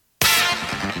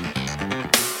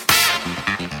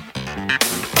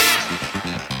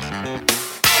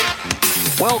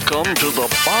Welcome to the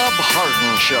Bob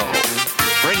Harden Show,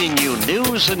 bringing you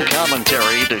news and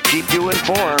commentary to keep you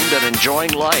informed and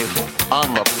enjoying life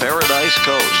on the Paradise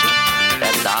Coast.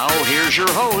 And now, here's your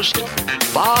host,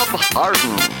 Bob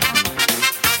Harden.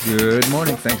 Good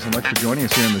morning. Thanks so much for joining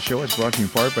us here on the show. It's brought to you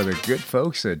in part by the good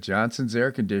folks at Johnson's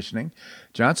Air Conditioning.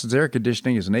 Johnson's Air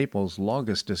Conditioning is Naples'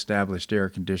 longest established air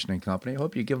conditioning company. I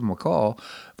hope you give them a call.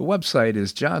 The website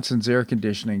is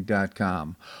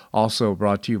johnsonsairconditioning.com. Also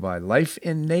brought to you by Life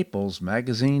in Naples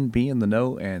magazine. Be in the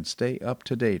know and stay up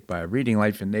to date by reading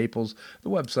Life in Naples.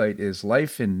 The website is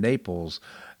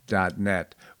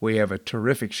lifeinnaples.net. We have a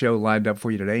terrific show lined up for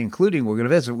you today, including we're going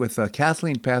to visit with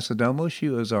Kathleen Passidomo. She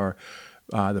is the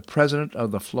president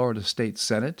of the Florida State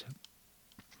Senate.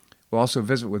 We'll also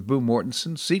visit with Boo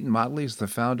Mortensen. Seton Motley is the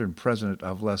founder and president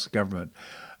of Less Government.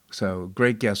 So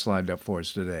great guests lined up for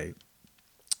us today.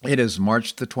 It is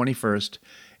March the 21st,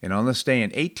 and on this day in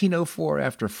 1804,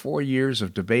 after 4 years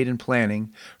of debate and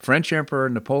planning, French Emperor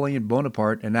Napoleon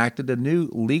Bonaparte enacted a new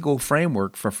legal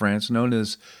framework for France known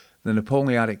as the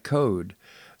Napoleonic Code.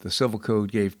 The Civil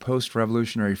Code gave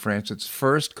post-revolutionary France its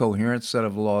first coherent set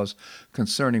of laws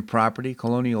concerning property,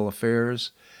 colonial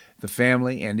affairs, the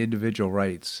family, and individual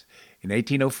rights. In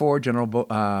 1804, General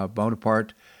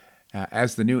Bonaparte,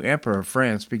 as the new emperor of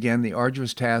France, began the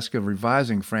arduous task of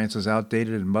revising France's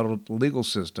outdated and muddled legal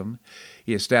system.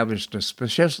 He established a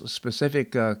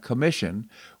specific commission,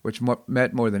 which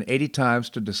met more than 80 times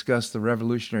to discuss the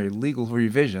revolutionary legal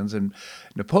revisions, and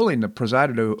Napoleon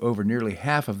presided over nearly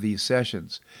half of these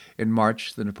sessions. In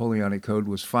March, the Napoleonic Code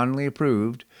was finally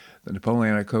approved. The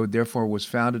Napoleonic Code, therefore, was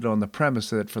founded on the premise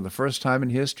that for the first time in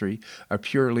history, a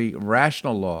purely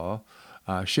rational law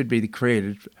should be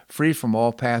created, free from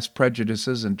all past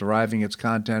prejudices and deriving its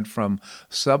content from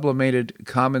sublimated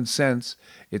common sense.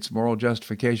 Its moral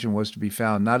justification was to be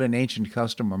found not in ancient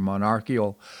custom or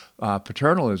monarchical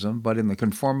paternalism, but in the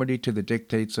conformity to the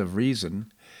dictates of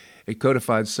reason. It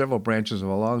codified several branches of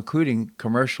law, including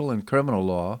commercial and criminal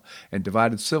law, and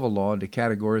divided civil law into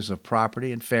categories of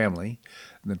property and family.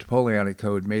 The Napoleonic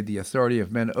Code made the authority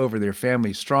of men over their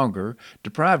families stronger,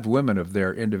 deprived women of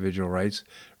their individual rights,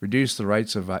 reduced the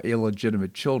rights of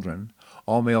illegitimate children.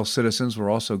 All male citizens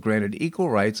were also granted equal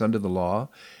rights under the law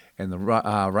and the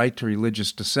right to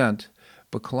religious dissent,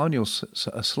 but colonial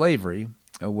slavery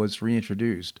was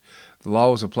reintroduced. The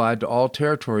law was applied to all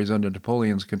territories under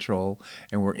Napoleon's control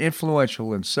and were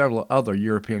influential in several other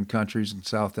European countries in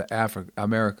South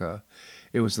America.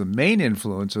 It was the main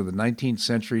influence of the 19th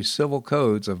century civil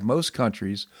codes of most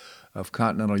countries of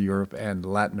continental Europe and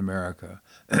Latin America.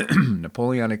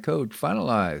 Napoleonic Code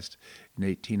finalized in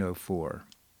 1804.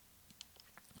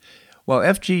 While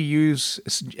FGCUs,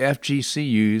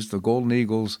 the Golden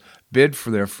Eagles, bid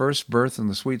for their first berth in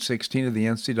the Sweet 16 of the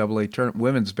NCAA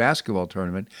women's basketball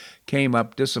tournament came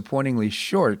up disappointingly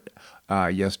short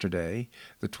yesterday.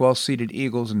 The 12th-seeded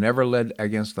Eagles never led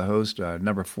against the host,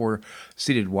 number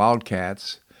 4-seeded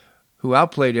Wildcats, who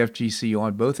outplayed FGCU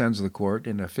on both ends of the court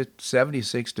in a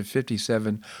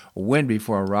 76-57 win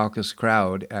before a raucous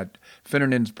crowd at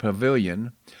Finnernan's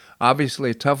Pavilion. Obviously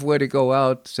a tough way to go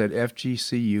out, said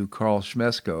FGCU Carl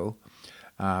Schmesko.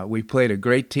 We played a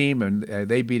great team, and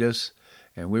they beat us,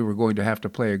 and we were going to have to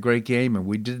play a great game, and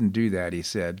we didn't do that, he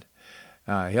said.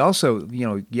 He also,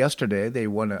 yesterday they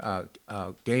won a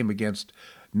game against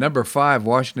number 5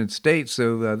 Washington State,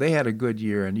 so they had a good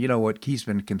year. And you know what? He's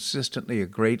been consistently a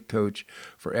great coach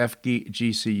for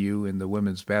FGCU in the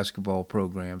women's basketball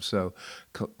program. So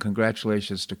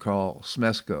congratulations to Carl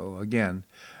Schmesko, again,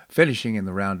 finishing in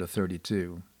the round of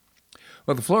 32.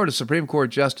 Well, the Florida Supreme Court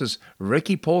Justice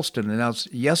Ricky Polston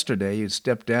announced yesterday he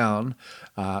stepped down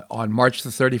on March the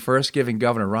 31st, giving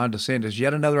Governor Ron DeSantis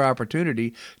yet another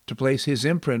opportunity to place his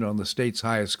imprint on the state's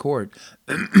highest court.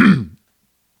 In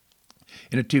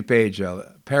a 2-page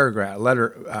paragraph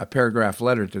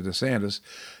letter to DeSantis,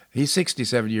 he's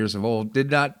 67 years old,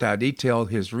 did not detail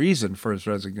his reason for his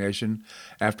resignation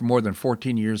after more than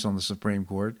 14 years on the Supreme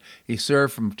Court. He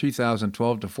served from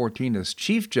 2012 to 14 as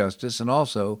Chief Justice and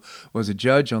also was a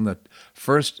judge on the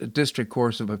First District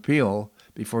Court of Appeal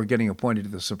before getting appointed to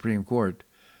the Supreme Court.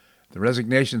 The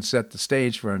resignation set the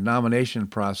stage for a nomination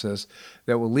process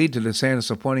that will lead to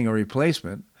DeSantis appointing a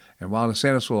replacement. And while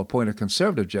DeSantis will appoint a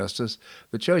conservative justice,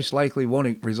 the choice likely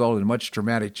won't result in much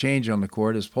dramatic change on the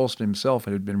court, as Polston himself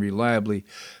had been reliably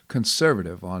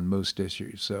conservative on most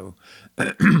issues. So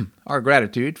our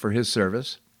gratitude for his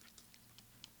service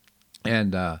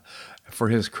and for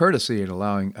his courtesy in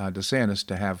allowing DeSantis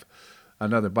to have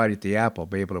another bite at the apple,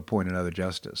 be able to appoint another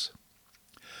justice.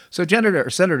 So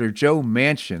Senator Joe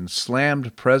Manchin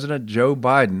slammed President Joe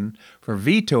Biden for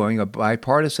vetoing a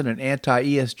bipartisan and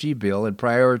anti-ESG bill and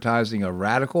prioritizing a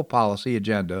radical policy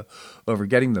agenda over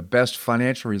getting the best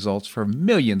financial results for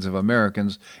millions of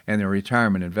Americans and their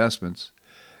retirement investments.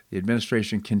 The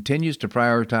administration continues to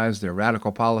prioritize their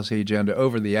radical policy agenda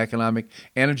over the economic,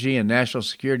 energy, and national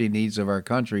security needs of our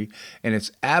country, and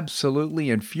it's absolutely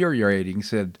infuriating,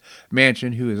 said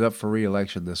Manchin, who is up for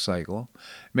re-election this cycle.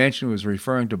 Manchin was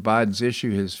referring to Biden's he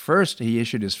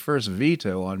issued his first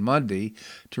veto on Monday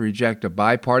to reject a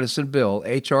bipartisan bill,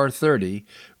 H.R. 30,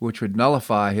 which would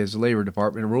nullify his Labor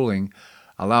Department ruling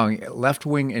allowing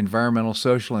left-wing environmental,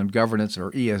 social, and governance, or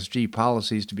ESG,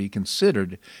 policies to be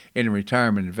considered in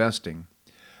retirement investing.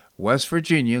 West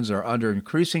Virginians are under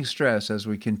increasing stress as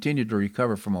we continue to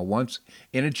recover from a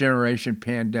once-in-a-generation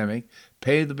pandemic,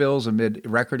 pay the bills amid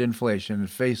record inflation, and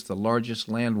face the largest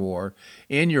land war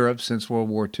in Europe since World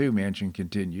War II, Manchin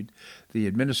continued. The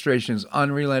administration's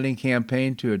unrelenting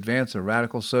campaign to advance a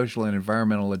radical social and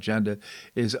environmental agenda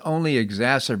is only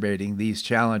exacerbating these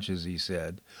challenges, he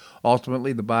said.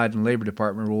 Ultimately, the Biden Labor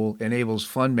Department rule enables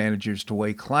fund managers to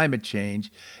weigh climate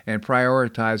change and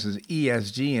prioritizes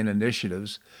ESG in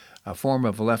initiatives, a form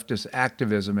of leftist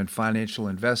activism in financial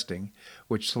investing,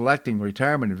 which selecting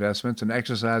retirement investments and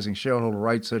exercising shareholder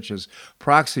rights such as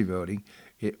proxy voting.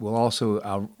 It will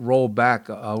also roll back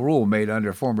a rule made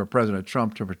under former President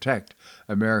Trump to protect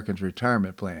Americans'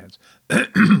 retirement plans.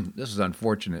 This is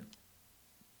unfortunate.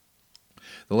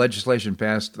 The legislation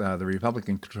passed the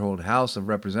Republican-controlled House of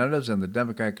Representatives and the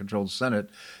Democrat-controlled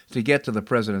Senate to get to the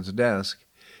president's desk.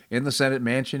 In the Senate,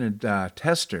 Manchin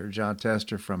and John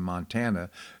Tester from Montana,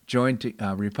 joined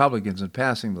Republicans in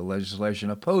passing the legislation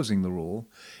opposing the rule.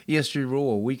 ESG rule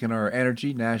will weaken our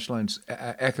energy, national, and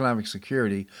economic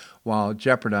security while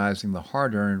jeopardizing the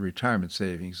hard-earned retirement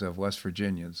savings of West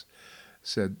Virginians,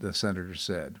 the senator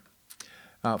said.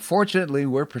 Fortunately,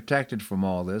 we're protected from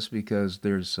all this because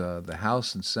there's the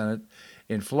House and Senate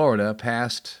in Florida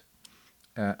passed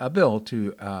a bill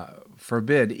to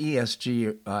forbid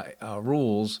ESG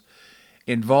rules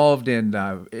involved in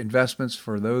investments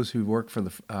for those who work for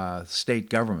the state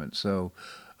government. So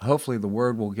hopefully the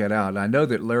word will get out. I know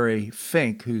that Larry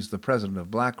Fink, who's the president of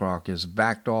BlackRock, has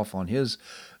backed off on his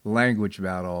language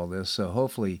about all this. So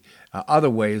hopefully other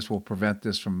ways will prevent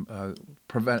this from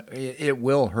it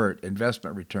will hurt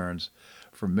investment returns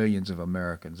for millions of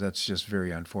Americans. That's just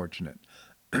very unfortunate.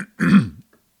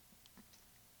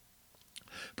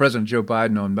 President Joe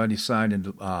Biden on Monday signed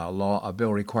into law a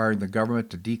bill requiring the government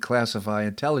to declassify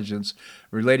intelligence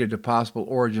related to possible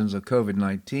origins of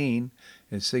COVID-19.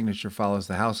 His signature follows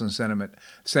the House and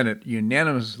Senate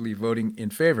unanimously voting in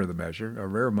favor of the measure, a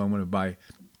rare moment of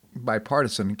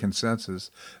bipartisan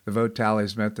consensus. The vote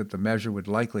tallies meant that the measure would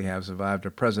likely have survived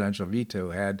a presidential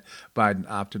veto had Biden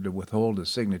opted to withhold his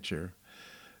signature.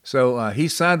 So he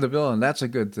signed the bill, and that's a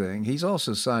good thing. He's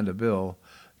also signed a bill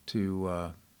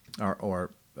to,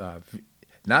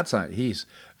 not signed, he's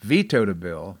vetoed a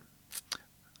bill.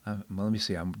 Well, let me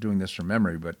see, I'm doing this from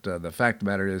memory, but the fact of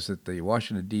the matter is that the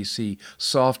Washington, D.C.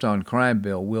 soft on crime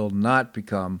bill will not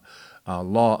become the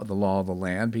law of the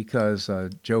land because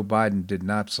Joe Biden did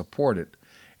not support it,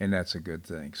 and that's a good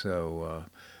thing. So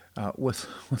with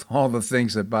all the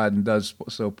things that Biden does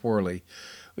so poorly,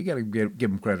 we got to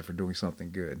give him credit for doing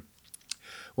something good.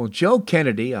 Well, Joe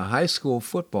Kennedy, a high school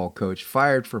football coach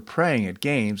fired for praying at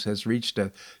games, has reached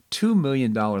a $2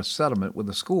 million settlement with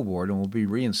the school board and will be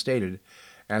reinstated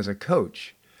as a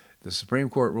coach. The Supreme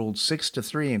Court ruled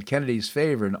 6-3 in Kennedy's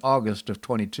favor in August of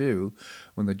 22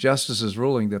 when the justices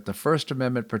ruling that the First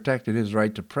Amendment protected his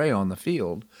right to pray on the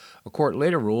field. A court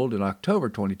later ruled in October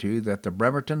 22 that the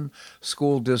Bremerton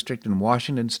School District in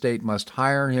Washington State must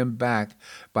hire him back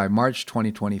by March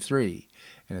 2023.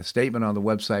 In a statement on the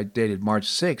website dated March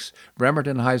 6,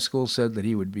 Bremerton High School said that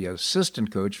he would be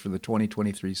assistant coach for the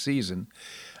 2023 season.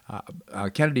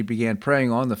 Kennedy began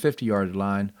praying on the 50-yard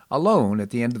line alone at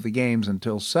the end of the games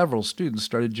until several students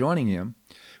started joining him,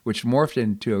 which morphed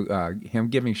into him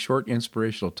giving short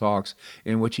inspirational talks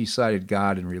in which he cited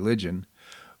God and religion.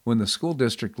 When the school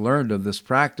district learned of this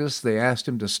practice, they asked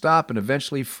him to stop and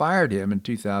eventually fired him in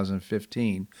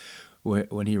 2015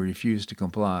 when he refused to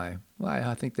comply. Well,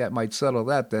 I think that might settle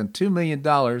that then. $2 million.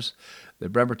 The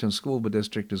Bremerton School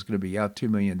District is going to be out $2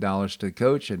 million to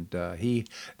coach, and he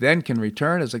then can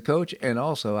return as a coach, and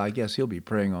also I guess he'll be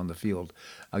praying on the field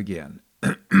again.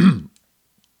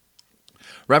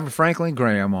 Reverend Franklin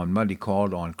Graham on Monday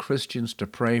called on Christians to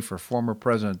pray for former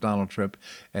President Donald Trump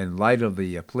in light of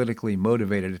the politically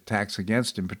motivated attacks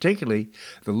against him, particularly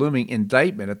the looming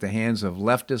indictment at the hands of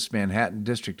leftist Manhattan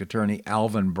District Attorney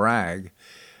Alvin Bragg.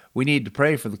 We need to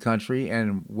pray for the country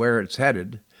and where it's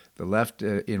headed. The left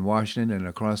in Washington and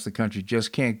across the country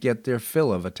just can't get their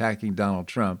fill of attacking Donald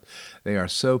Trump. They are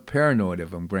so paranoid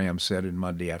of him, Graham said in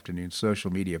Monday afternoon's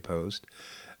social media post.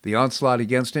 The onslaught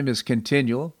against him is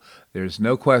continual. There's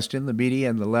no question the media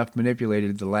and the left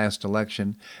manipulated the last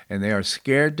election, and they are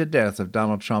scared to death of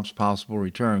Donald Trump's possible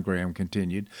return, Graham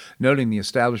continued, noting the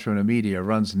establishment of media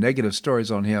runs negative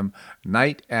stories on him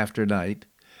night after night.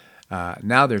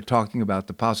 Now they're talking about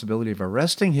the possibility of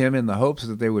arresting him in the hopes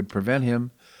that they would prevent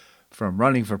him from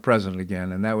running for president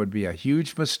again, and that would be a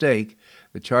huge mistake.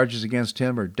 The charges against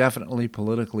him are definitely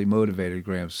politically motivated,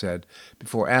 Graham said,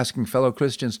 before asking fellow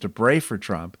Christians to pray for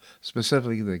Trump,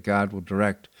 specifically that God will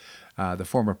direct the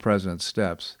former president's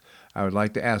steps. I would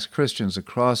like to ask Christians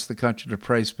across the country to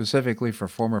pray specifically for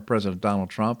former President Donald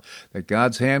Trump, that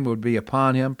God's hand would be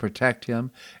upon him, protect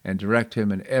him, and direct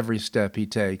him in every step he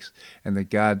takes, and that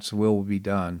God's will be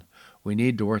done. We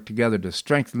need to work together to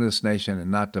strengthen this nation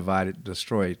and not divide it,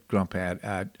 destroy it, Graham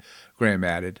added.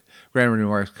 Graham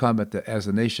remarks comment that as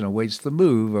the nation awaits the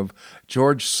move of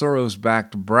George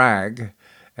Soros-backed Bragg,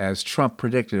 as Trump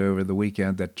predicted over the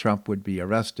weekend that Trump would be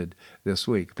arrested this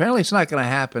week. Apparently it's not going to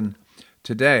happen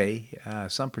today.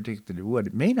 Some predicted it would.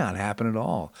 It may not happen at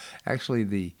all. Actually,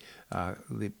 the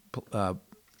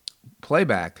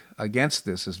playback against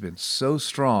this has been so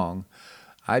strong,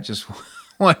 I just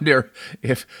wonder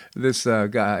if this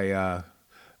guy,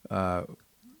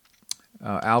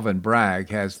 Alvin Bragg,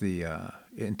 has the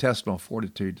intestinal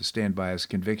fortitude to stand by his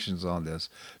convictions on this,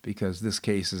 because this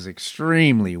case is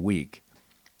extremely weak.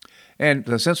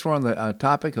 And since we're on the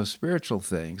topic of spiritual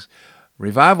things,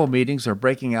 revival meetings are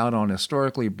breaking out on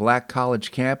historically black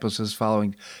college campuses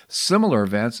following similar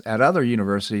events at other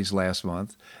universities last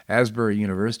month. Asbury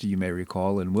University, you may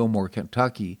recall, in Wilmore,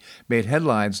 Kentucky, made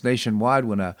headlines nationwide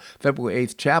when a February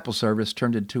 8th chapel service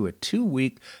turned into a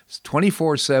 2-week,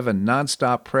 24/7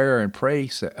 nonstop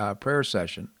prayer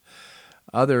session.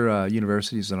 Other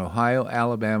universities in Ohio,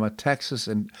 Alabama, Texas,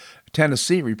 and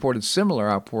Tennessee reported similar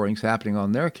outpourings happening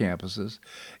on their campuses.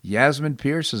 Yasmin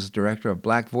Pierce is the director of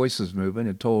Black Voices Movement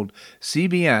and told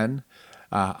CBN,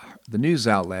 the news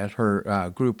outlet,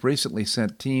 her group recently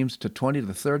sent teams to 20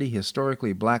 to 30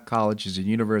 historically black colleges and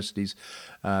universities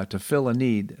to fill a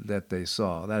need that they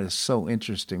saw. That is so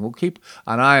interesting. We'll keep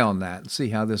an eye on that and see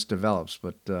how this develops.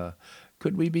 But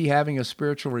could we be having a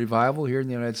spiritual revival here in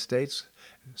the United States,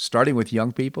 starting with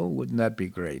young people? Wouldn't that be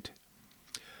great?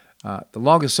 The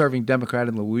longest-serving Democrat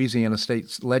in the Louisiana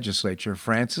State Legislature,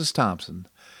 Francis Thompson,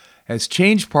 has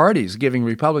changed parties, giving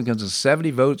Republicans a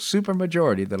 70-vote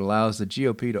supermajority that allows the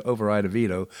GOP to override a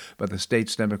veto by the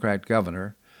state's Democrat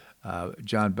governor,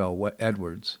 John Bel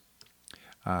Edwards.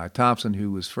 Thompson, who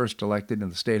was first elected in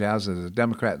the State House as a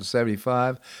Democrat in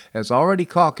 1975, has already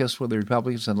caucused with the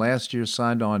Republicans and last year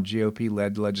signed on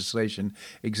GOP-led legislation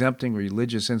exempting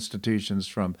religious institutions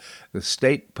from the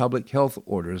state public health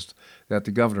orders that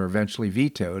the governor eventually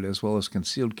vetoed, as well as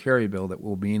concealed carry bill that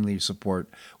will mainly was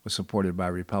supported by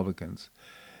Republicans.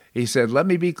 He said, "Let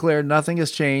me be clear, nothing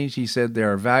has changed." He said,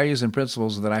 "There are values and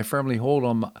principles that I firmly hold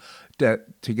on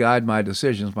to guide my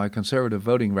decisions. My conservative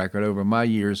voting record over my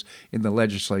years in the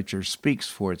legislature speaks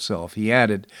for itself." He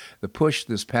added, "The push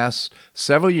this past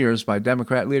several years by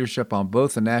Democrat leadership on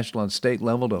both the national and state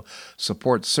level to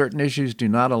support certain issues do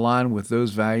not align with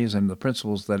those values and the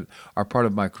principles that are part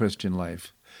of my Christian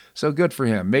life." So good for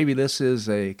him. Maybe this is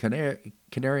a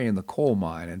canary in the coal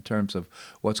mine in terms of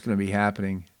what's going to be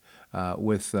happening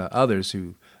with others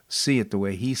who see it the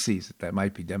way he sees it, that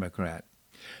might be Democrat.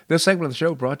 This segment of the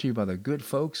show brought to you by the good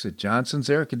folks at Johnson's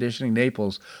Air Conditioning,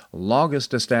 Naples'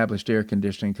 longest established air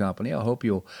conditioning company. I hope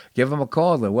you'll give them a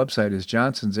call. The website is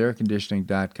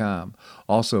johnsonsairconditioning.com.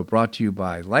 Also brought to you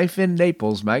by Life in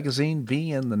Naples magazine.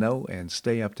 Be in the know and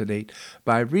stay up to date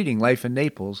by reading Life in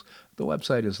Naples. The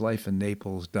website is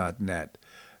lifeinnaples.net.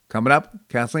 Coming up,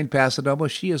 Kathleen Passidomo.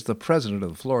 She is the president of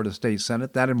the Florida State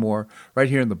Senate. That and more right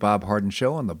here in the Bob Harden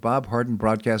Show on the Bob Harden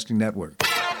Broadcasting Network.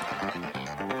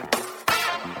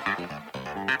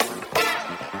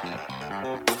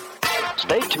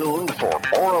 Stay tuned for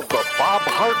more of the Bob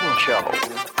Harden Show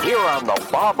here on the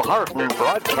Bob Harden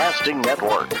Broadcasting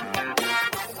Network.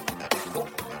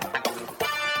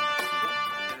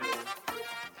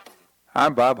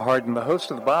 I'm Bob Harden, the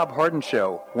host of the Bob Harden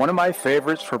Show. One of my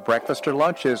favorites for breakfast or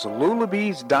lunch is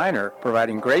Lulabee's Diner,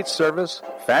 providing great service,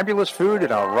 fabulous food,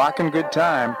 and a rockin' good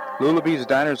time. Lulabee's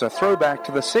Diner is a throwback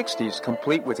to the 60s,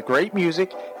 complete with great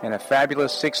music and a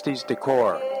fabulous 60s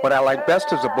decor. What I like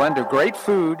best is a blend of great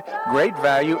food, great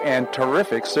value, and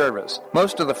terrific service.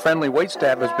 Most of the friendly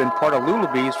waitstaff has been part of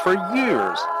Lulabee's for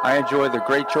years. I enjoy the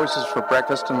great choices for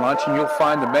breakfast and lunch, and you'll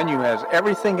find the menu has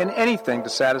everything and anything to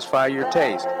satisfy your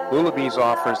taste. Lulabee's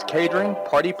offers catering,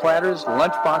 party platters,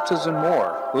 lunch boxes, and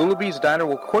more. Lulabee's Diner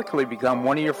will quickly become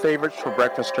one of your favorites for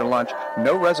breakfast or lunch.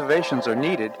 No reservations are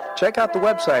needed. Check out the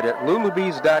website at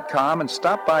lulabees.com and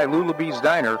stop by Lulabee's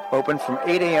Diner, open from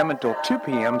 8 a.m. until 2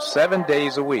 p.m. 7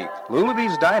 days a week.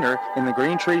 Lulabee's Diner in the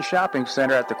Green Tree Shopping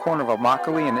Center at the corner of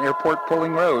Immokalee and Airport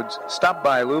Pulling Roads. Stop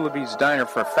by Lulabee's Diner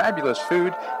for fabulous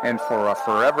food and for a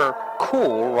forever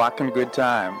cool rockin' good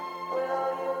time.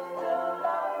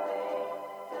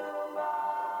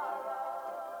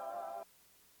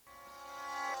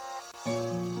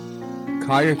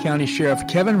 Collier County Sheriff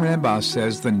Kevin Rambaugh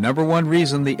says the number one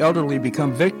reason the elderly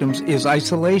become victims is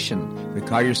isolation. The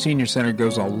Collier Senior Center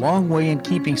goes a long way in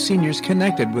keeping seniors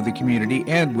connected with the community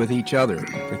and with each other.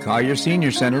 The Collier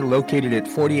Senior Center, located at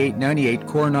 4898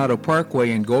 Coronado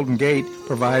Parkway in Golden Gate,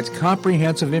 provides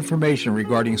comprehensive information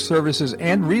regarding services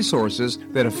and resources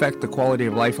that affect the quality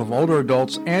of life of older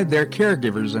adults and their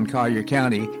caregivers in Collier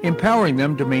County, empowering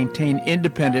them to maintain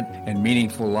independent and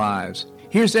meaningful lives.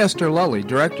 Here's Esther Lully,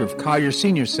 Director of Collier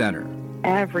Senior Center.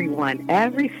 Everyone,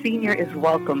 every senior is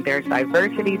welcome. There's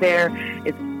diversity there.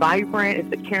 It's vibrant.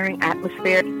 It's a caring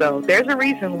atmosphere. So there's a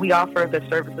reason we offer the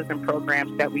services and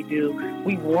programs that we do.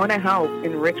 We want to help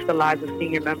enrich the lives of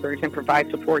senior members and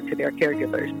provide support to their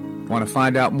caregivers. Want to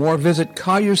find out more? Visit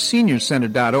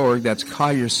CollierSeniorCenter.org. That's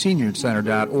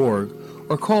CollierSeniorCenter.org.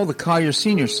 Or call the Collier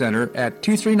Senior Center at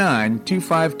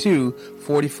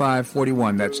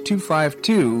 239-252-4541. That's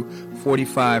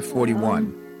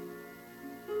 252-4541.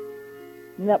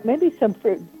 Now, maybe some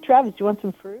fruit. Travis, do you want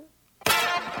some fruit?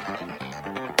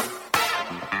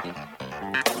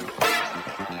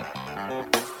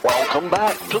 Welcome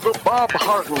back to the Bob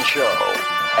Harden Show.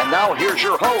 And now here's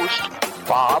your host,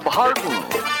 Bob Harden.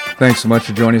 Thanks so much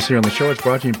for joining us here on the show. It's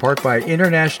brought to you in part by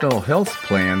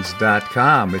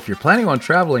InternationalHealthPlans.com. If you're planning on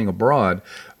traveling abroad,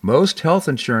 most health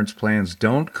insurance plans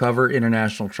don't cover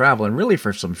international travel. And really,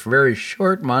 for some very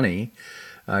short money,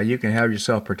 you can have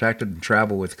yourself protected and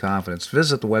travel with confidence.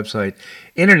 Visit the website,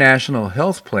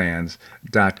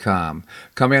 InternationalHealthPlans.com.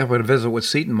 Coming up with a visit with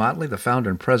Seton Motley, the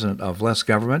founder and president of Less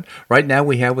Government. Right now,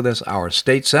 we have with us our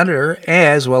state senator,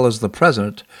 as well as the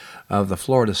president of the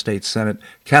Florida State Senate,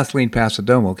 Kathleen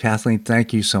Passidomo. Kathleen,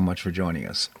 thank you so much for joining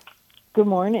us. Good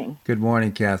morning. Good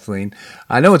morning, Kathleen.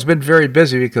 I know it's been very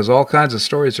busy because all kinds of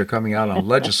stories are coming out on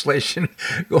legislation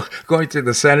going through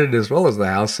the Senate as well as the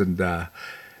House. Are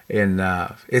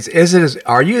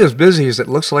you as busy as it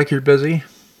looks like you're busy?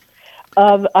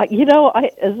 As I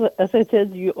said to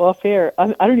you off air, I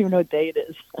don't even know what day it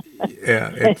is.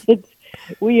 Yeah,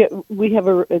 we have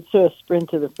it's a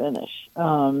sprint to the finish.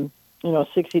 A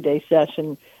 60-day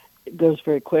session goes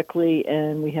very quickly,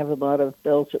 and we have a lot of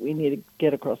bills that we need to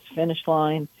get across the finish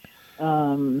line.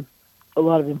 A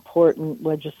lot of important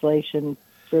legislation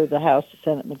for the House, the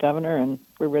Senate, and the governor, and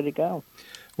we're ready to go.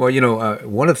 Well,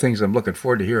 one of the things I'm looking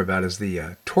forward to hear about is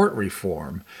the tort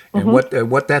reform and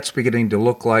what that's beginning to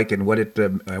look like, and what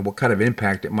kind of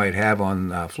impact it might have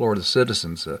on Florida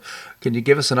citizens. Can you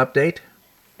give us an update?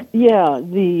 Yeah,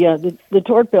 the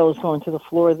tort bill is going to the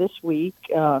floor this week.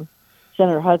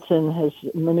 Senator Hudson has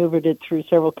maneuvered it through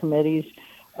several committees,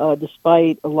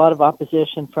 despite a lot of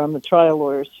opposition from the trial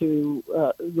lawyers, the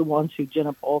ones who gin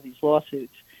up all these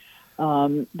lawsuits.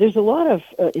 There's a lot of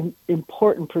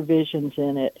important provisions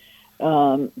in it,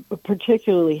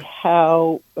 particularly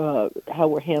how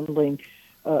we're handling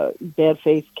bad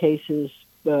faith cases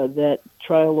that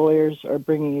trial lawyers are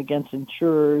bringing against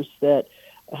insurers that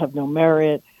have no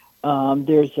merit.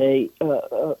 There's a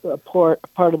part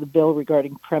of the bill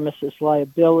regarding premises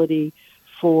liability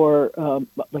for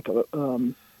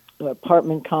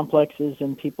apartment complexes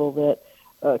and people that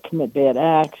commit bad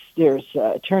acts. There's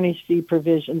attorney's fee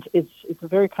provisions. It's a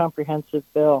very comprehensive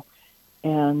bill,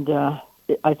 and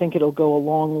I think it'll go a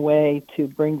long way to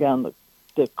bring down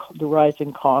the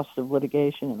rising costs of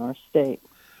litigation in our state.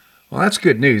 Well, that's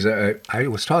good news. I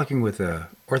was talking with an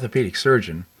orthopedic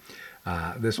surgeon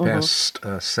this past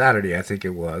Saturday, I think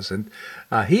it was, and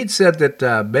he had said that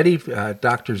many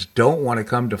doctors don't want to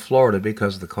come to Florida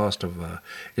because of the cost of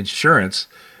insurance.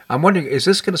 I'm wondering, is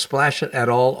this going to splash at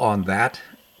all on that?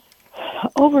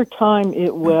 Over time,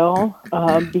 it will,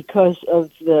 because of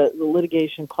the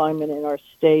litigation climate in our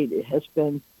state. It has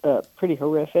been pretty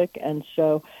horrific, and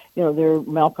so their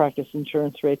malpractice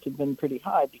insurance rates have been pretty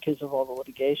high because of all the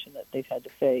litigation that they've had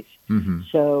to face. Mm-hmm.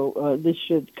 So this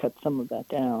should cut some of that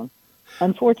down.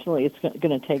 Unfortunately, it's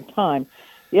going to take time.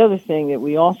 The other thing that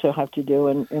we also have to do,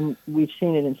 and we've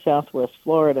seen it in Southwest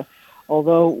Florida,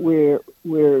 although we're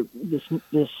this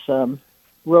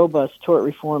robust tort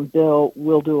reform bill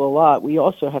will do a lot. We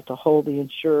also have to hold the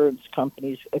insurance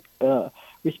companies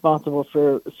responsible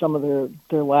for some of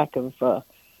their lack of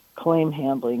claim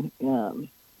handling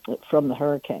from the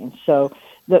hurricane. So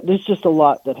there's just a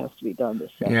lot that has to be done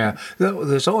this session. Yeah,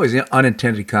 there's always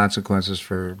unintended consequences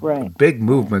for Right. big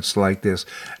movements like this.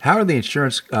 How are the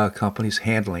insurance companies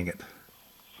handling it?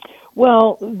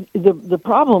 Well, the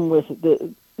problem with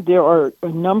there are a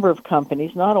number of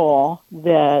companies, not all,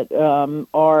 that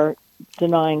are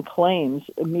denying claims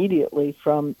immediately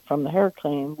from the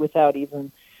hurricane without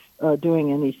even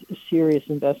doing any serious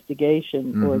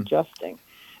investigation or adjusting.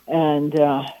 And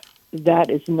that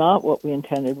is not what we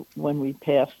intended when we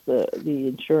passed the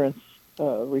insurance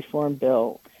reform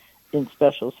bill in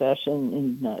special session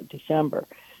in December.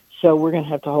 So we're going to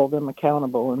have to hold them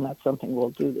accountable, and that's something we'll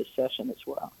do this session as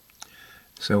well.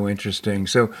 So interesting.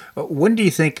 So when do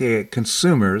you think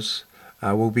consumers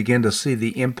will begin to see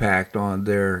the impact on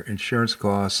their insurance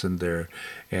costs and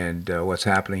what's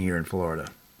happening here in Florida?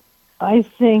 I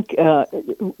think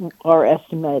our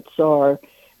estimates are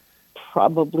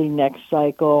probably next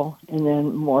cycle, and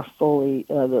then more fully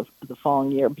the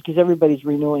following year, because everybody's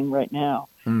renewing right now.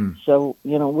 So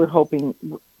we're hoping,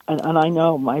 and I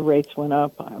know my rates went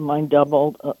up, mine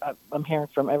doubled. I'm hearing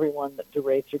from everyone that the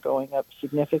rates are going up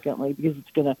significantly because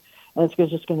it's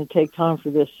just going to take time for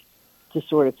this to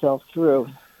sort itself through.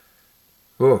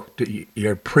 Oh,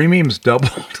 your premiums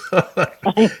doubled. I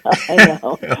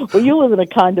know. Well, you live in a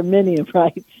condominium,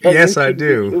 right? So yes, I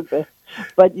do.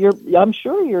 But I'm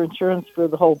sure your insurance for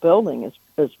the whole building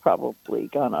has probably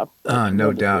gone up.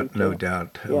 No doubt, no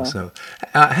doubt. Yeah. So,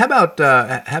 how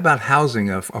about housing,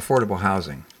 affordable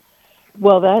housing?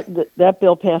 Well, that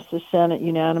bill passed the Senate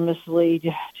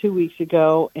unanimously 2 weeks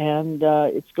ago, and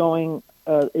it's going.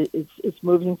 It's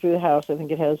moving through the House. I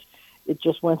think it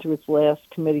just went through its last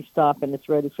committee stop, and it's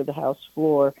ready for the House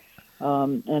floor.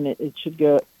 And it should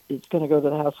go. It's going to go to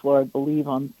the House floor, I believe,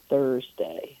 on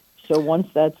Thursday. So once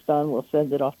that's done, we'll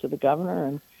send it off to the governor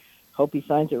and hope he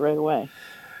signs it right away.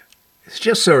 It's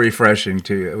just so refreshing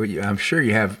I'm sure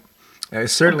you have.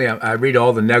 Certainly, I read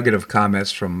all the negative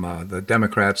comments from the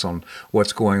Democrats on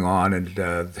what's going on and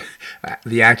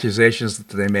the accusations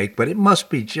that they make, but it must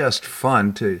be just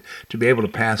fun to be able to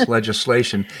pass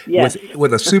legislation Yes.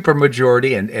 with a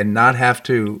supermajority and not have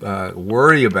to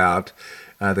worry about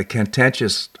the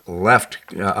contentious left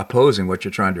opposing what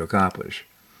you're trying to accomplish.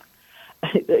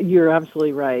 You're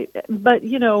absolutely right. But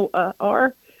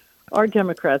our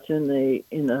Democrats in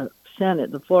the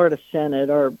Senate, the Florida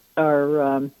Senate, are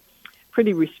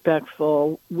pretty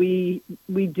respectful. We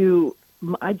do.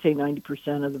 I'd say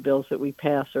 90% of the bills that we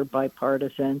pass are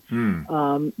bipartisan.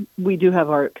 We do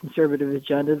have our conservative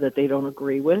agenda that they don't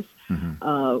agree with.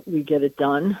 We get it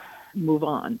done, move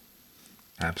on.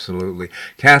 Absolutely.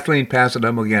 Kathleen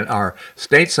Passidomo, again, our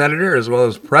state senator as well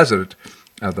as president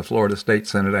of the Florida State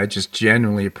Senate. I just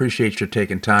genuinely appreciate your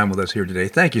taking time with us here today.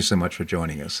 Thank you so much for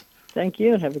joining us. Thank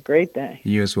you, and have a great day.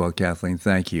 You as well, Kathleen.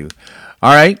 Thank you.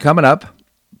 All right, coming up,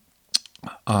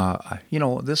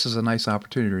 this is a nice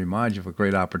opportunity to remind you of a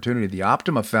great opportunity. The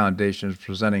Optima Foundation is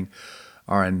presenting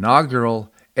our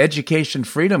inaugural Education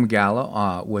Freedom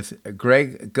Gala with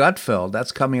Greg Gutfeld.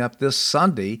 That's coming up this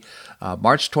Sunday,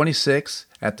 March 26th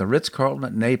at the Ritz-Carlton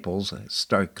at Naples.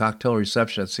 Start cocktail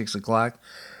reception at 6 o'clock.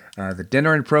 The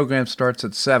dinner and program starts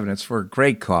at 7. It's for a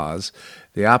great cause.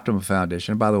 The Optima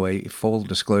Foundation, by the way, full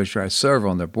disclosure, I serve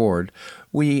on their board.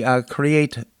 We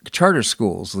create charter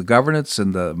schools, the governance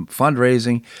and the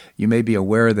fundraising. You may be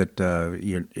aware that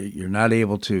you're not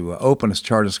able to open a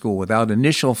charter school without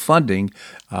initial funding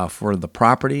for the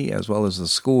property as well as the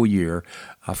school year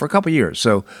for a couple of years.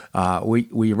 So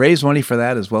we raise money for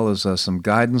that as well as some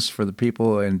guidance for the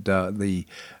people, and the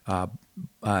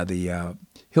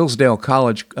Hillsdale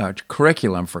College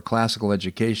curriculum for classical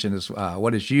education is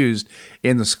what is used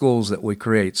in the schools that we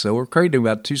create. So we're creating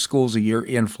about 2 schools a year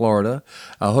in Florida.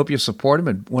 I hope you support them,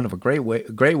 and one of a great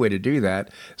way to do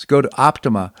that is go to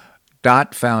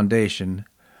optima.foundation,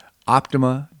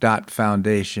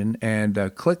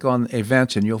 and click on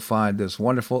events, and you'll find this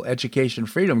wonderful Education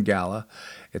Freedom Gala.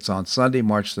 It's on Sunday,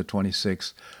 March the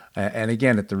 26th. And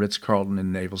again, at the Ritz-Carlton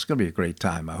in Naples. It's going to be a great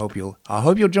time. I hope you'll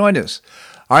join us.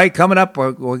 All right, coming up,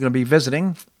 we're going to be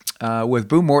visiting with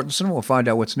Boo Mortensen. We'll find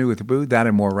out what's new with Boo, that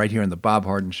and more right here on The Bob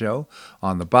Harden Show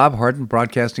on the Bob Harden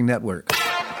Broadcasting Network.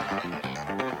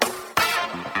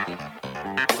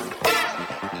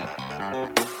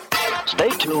 Stay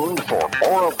tuned for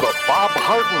more of The Bob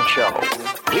Harden Show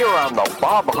here on the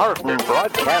Bob Harden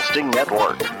Broadcasting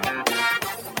Network.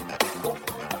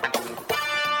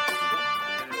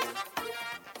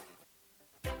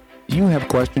 Do you have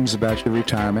questions about your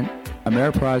retirement?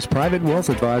 Ameriprise Private Wealth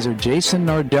Advisor Jason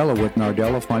Nardella with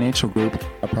Nardella Financial Group,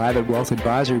 a private wealth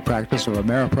advisory practice of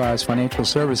Ameriprise Financial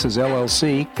Services,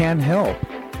 LLC, can help.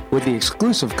 With the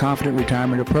exclusive Confident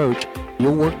Retirement approach,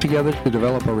 you'll work together to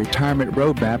develop a retirement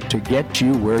roadmap to get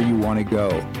you where you want to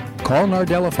go. Call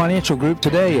Nardella Financial Group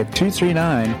today at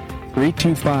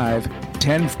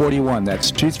 239-325-1041.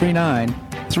 That's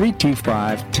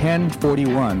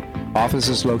 239-325-1041. Office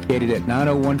is located at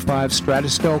 9015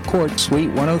 Stratosdale Court, Suite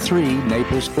 103,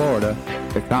 Naples, Florida.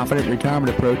 The Confident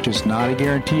Retirement approach is not a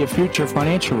guarantee of future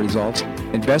financial results.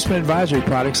 Investment advisory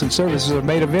products and services are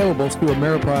made available through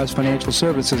Ameriprise Financial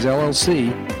Services,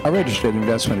 LLC, a registered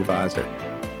investment advisor.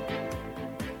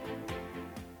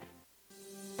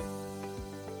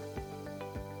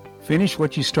 Finish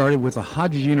what you started with the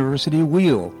Hodges University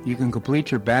Wheel. You can complete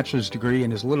your bachelor's degree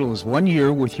in as little as 1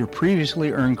 year with your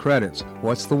previously earned credits.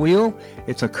 What's the Wheel?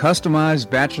 It's a customized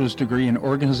bachelor's degree in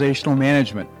organizational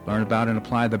management. Learn about and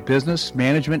apply the business,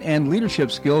 management, and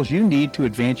leadership skills you need to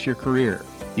advance your career.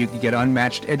 You can get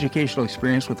unmatched educational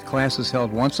experience with classes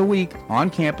held once a week on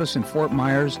campus in Fort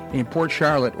Myers, in Port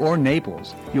Charlotte, or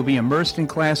Naples. You'll be immersed in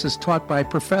classes taught by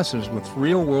professors with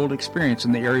real-world experience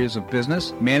in the areas of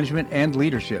business, management, and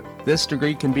leadership. This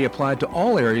degree can be applied to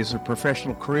all areas of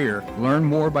professional career. Learn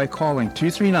more by calling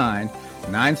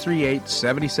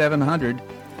 239-938-7700.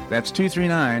 That's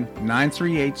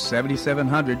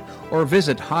 239-938-7700, or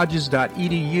visit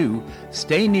hodges.edu.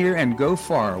 Stay near and go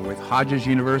far with Hodges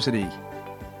University.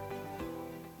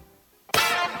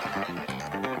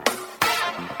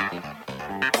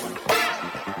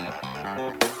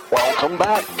 Welcome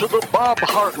back to the Bob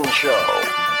Harden Show.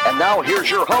 And now here's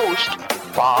your host,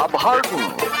 Bob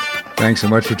Harden. Thanks so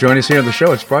much for joining us here on the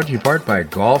show. It's brought to you in part by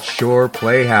Gulf Shore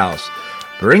Playhouse,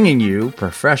 bringing you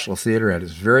professional theater at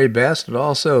its very best and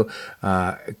also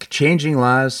changing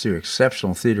lives through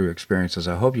exceptional theater experiences.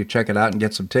 I hope you check it out and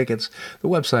get some tickets. The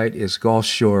website is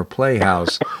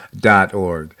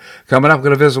gulfshoreplayhouse.org. Coming up, we're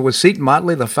going to visit with Seton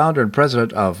Motley, the founder and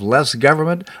president of Less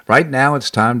Government. Right now, it's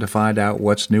time to find out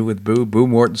what's new with Boo. Boo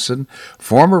Mortensen,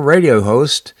 former radio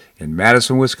host in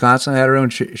Madison, Wisconsin, had her own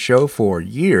show for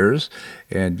years,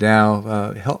 and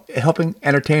now helping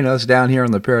entertain us down here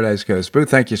on the Paradise Coast. Boo,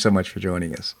 thank you so much for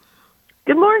joining us.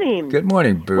 Good morning. Good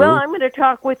morning, Boo. Well, I'm going to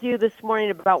talk with you this morning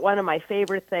about one of my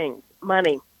favorite things,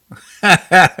 money.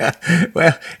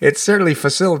 Well, it certainly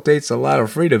facilitates a lot of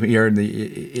freedom here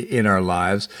in our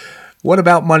lives. What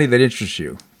about money that interests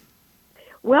you?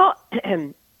 Well,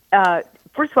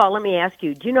 first of all, let me ask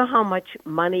you, do you know how much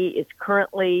money is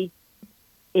currently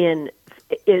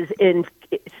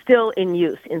still in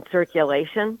use, in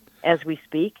circulation as we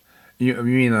speak? You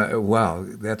mean, wow,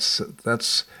 that's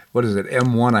what is it,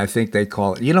 M1, I think they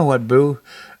call it. You know what, Boo?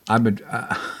 I'm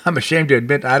ashamed to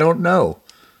admit I don't know.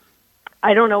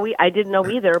 I don't know. I didn't know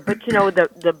either. But, you know,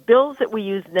 the bills that we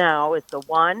use now is the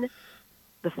 1,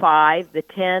 the 5, the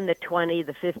 10, the 20,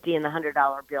 the 50, and the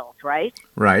 $100 bills, right?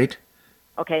 Right.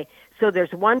 Okay. So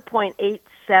there's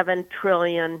 $1.87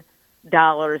 trillion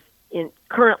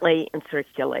currently in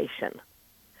circulation.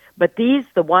 But these,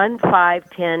 the 1, 5,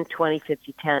 10, 20,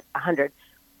 50, 10, 100,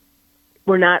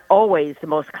 were not always the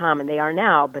most common. They are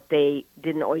now, but they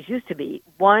didn't always used to be.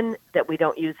 One that we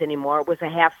don't use anymore was a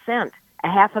half cent,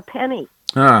 a half a penny.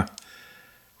 And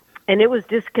it was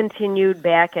discontinued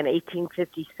back in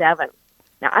 1857.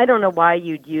 Now, I don't know why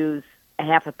you'd use a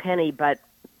half a penny, but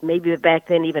maybe back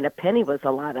then even a penny was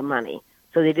a lot of money.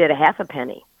 So they did a half a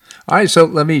penny. All right, so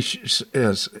let me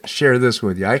share this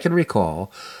with you. I can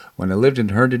recall when I lived in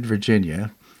Herndon,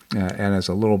 Virginia, and as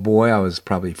a little boy, I was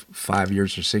probably 5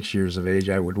 years or 6 years of age,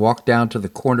 I would walk down to the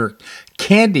corner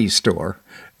candy store,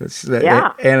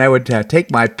 and I would take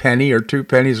my penny or 2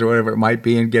 pennies or whatever it might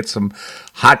be and get some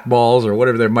hot balls or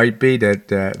whatever there might be,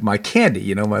 my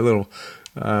candy, my little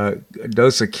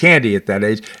dose of candy at that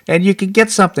age, and you could get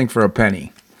something for a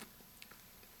penny.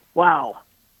 Wow.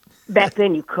 Back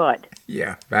then you could.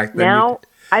 Yeah, back then. Now,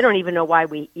 I don't even know why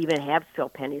we even have still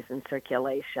pennies in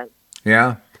circulation.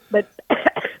 Yeah. But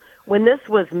when this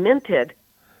was minted,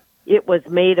 it was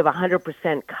made of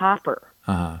 100% copper.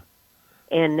 Uh-huh.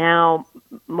 And now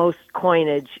most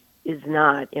coinage is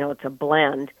not. It's a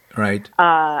blend. Right.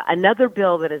 Another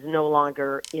bill that is no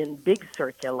longer in big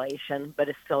circulation but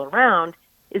is still around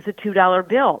is a $2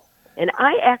 bill. And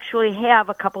I actually have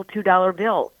a couple $2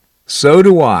 bills. So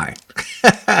do I.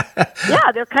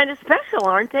 Yeah, they're kind of special,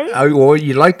 aren't they? Well,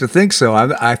 you'd like to think so.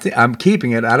 I'm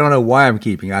keeping it. I don't know why I'm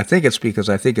keeping it. I think it's because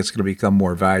I think it's going to become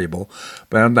more valuable,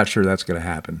 but I'm not sure that's going to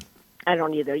happen. I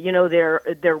don't either.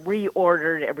 They're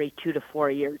reordered every 2 to 4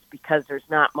 years because there's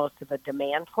not most of a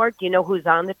demand for it. Do you know who's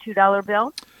on the $2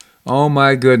 bill? Oh,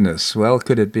 my goodness. Well,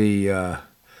 could it be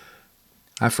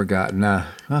I've forgotten. No,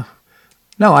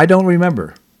 I don't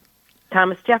remember.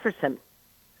 Thomas Jefferson.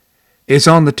 It's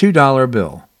on the $2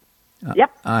 bill.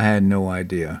 Yep. I had no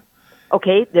idea.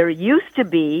 Okay, there used to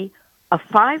be a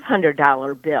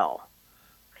 $500 bill,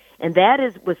 and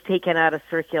that was taken out of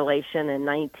circulation in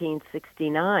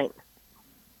 1969.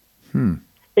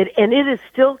 It is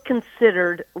still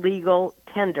considered legal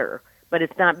tender, but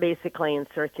it's not basically in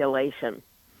circulation.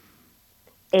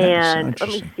 And let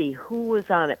me see, who was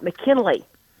on it? McKinley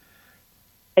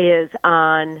is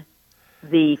on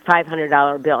the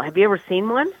 $500 bill. Have you ever seen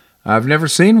one? I've never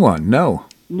seen one. No.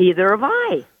 Neither have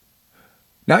I.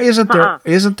 Now, isn't there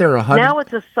a hundred? Now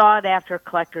it's a sought-after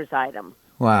collector's item.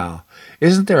 Wow.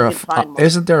 Isn't there a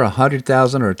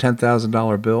 $100,000 or a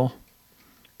 $10,000 bill?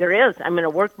 There is. I'm going to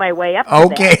work my way up to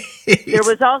okay. that. There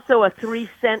was also a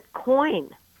 3-cent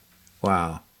coin.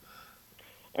 Wow.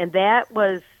 And that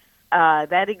was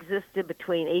that existed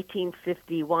between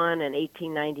 1851 and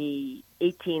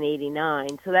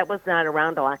 1889. So that was not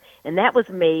around a lot. And that was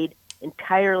made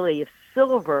entirely of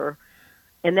silver,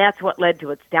 and that's what led to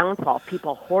its downfall.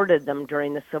 People hoarded them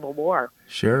during the Civil War.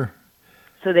 Sure.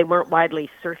 So they weren't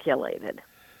widely circulated.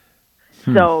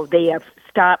 So they have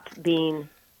stopped being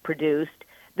produced.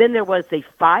 Then there was the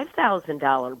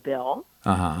 $5,000 bill.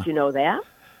 Did you know that?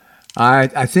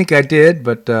 I think I did,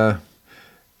 but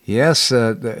yes,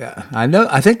 I know.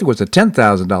 I think there was a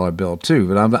 $10,000 bill too,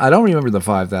 but I don't remember the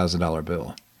 $5,000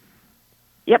 bill.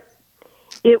 Yep,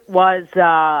 it was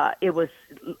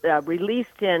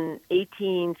released in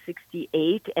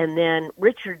 1868, and then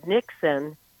Richard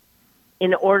Nixon,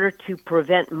 in order to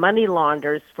prevent money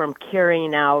launderers from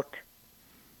carrying out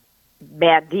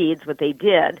bad deeds, what they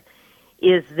did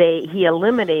is he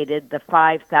eliminated the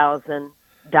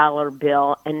 $5,000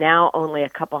 bill, and now only a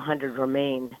couple hundred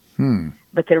remain.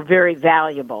 But they're very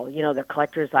valuable. You know, they're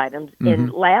collector's items.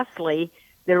 And lastly,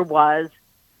 there was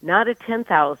not a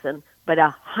 $10,000, but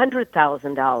a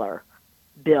 $100,000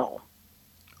 bill.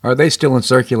 Are they still in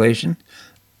circulation?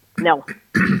 No.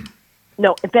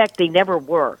 No, in fact, they never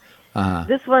were.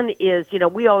 This one is, you know,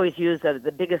 we always use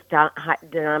the biggest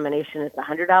denomination is the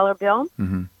 $100 bill.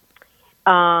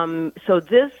 So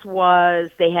this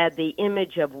they had the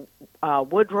image of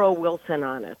Woodrow Wilson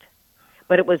on it,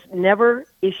 but it was never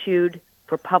issued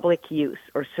for public use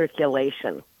or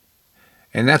circulation.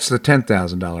 And that's the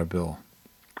 $10,000 bill.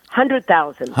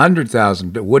 100,000.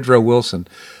 100,000. Woodrow Wilson.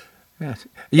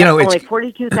 You know, only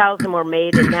 42,000 were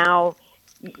made, and now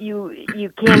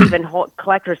you can't even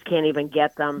collectors can't even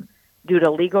get them due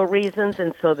to legal reasons,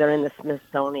 and so they're in the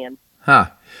Smithsonian.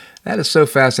 That is so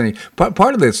fascinating.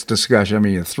 Part of this discussion, I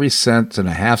mean, 3 cents and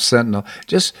a half cent,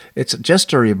 it's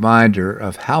just a reminder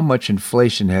of how much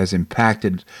inflation has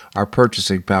impacted our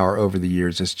purchasing power over the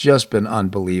years. It's just been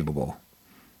unbelievable.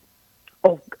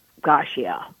 Oh, gosh,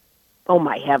 yeah. Oh,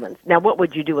 my heavens. Now, what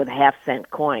would you do with a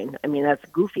half-cent coin? I mean, that's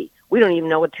goofy. We don't even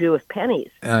know what to do with pennies.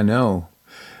 I know.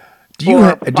 Do you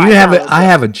have I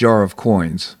have a jar of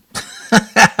coins.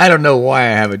 I don't know why I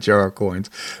have a jar of coins,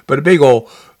 but a big old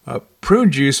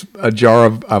prune juice, a jar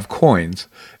of coins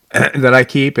that I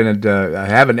keep, and I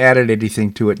haven't added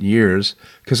anything to it in years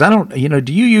because I don't.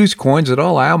 Do you use coins at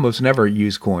all? I almost never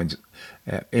use coins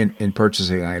in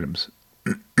purchasing items.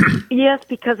 Yes,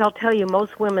 because I'll tell you,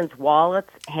 most women's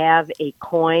wallets have a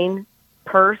coin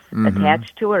purse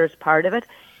attached to it as part of it.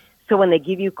 So when they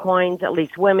give you coins, at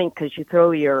least women, because you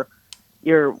throw your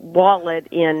wallet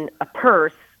in a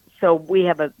purse, so we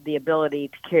have the ability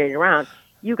to carry it around.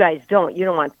 You guys don't. You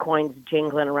don't want coins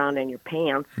jingling around in your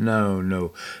pants.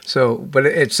 No. So, but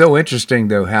it's so interesting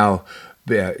though how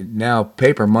now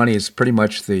paper money is pretty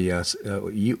much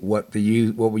what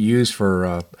we use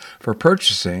for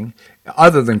purchasing,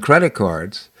 other than credit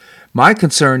cards. My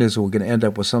concern is we're going to end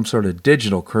up with some sort of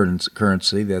digital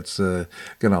currency that's going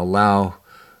to allow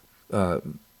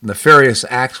nefarious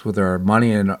acts with our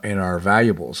money and our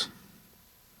valuables.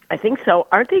 I think so.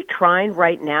 Aren't they trying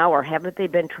right now, or haven't they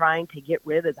been trying to get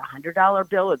rid of the $100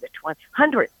 bill or the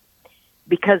 $100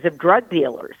 because of drug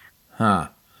dealers? Wow.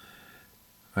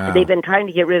 They've been trying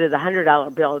to get rid of the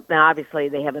 $100 bill. Now, obviously,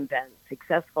 they haven't been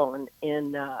successful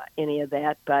in any of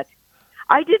that, but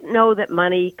I didn't know that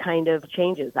money kind of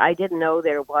changes. I didn't know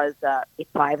there was a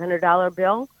 $500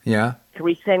 bill. Yeah.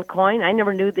 3-cent coin. I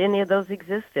never knew any of those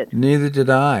existed. Neither did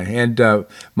I. And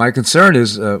my concern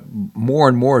is more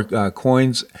and more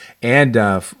coins and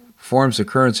forms of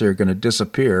currency are going to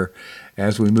disappear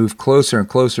as we move closer and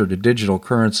closer to digital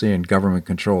currency and government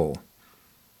control.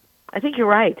 I think you're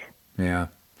right. Yeah.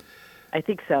 I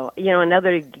think so.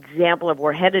 Another example of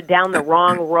we're headed down the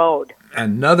wrong road.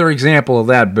 Another example of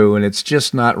that, Boo, and it's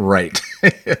just not right.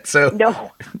 So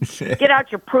no, get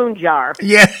out your prune jar.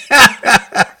 Yeah.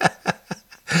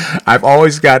 I've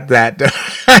always got that.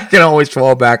 I can always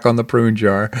fall back on the prune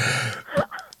jar.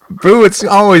 Boo, it's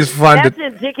always fun. That's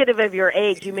indicative of your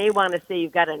age. You may want to say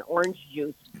you've got an orange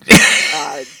juice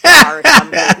jar or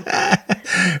something.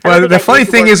 Well, the funny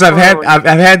thing is, I've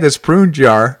had this prune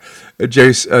jar,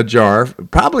 jar,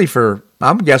 probably for,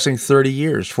 I'm guessing, 30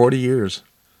 years, 40 years.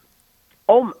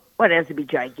 Oh, it has to be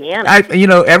gigantic.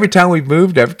 Every time we've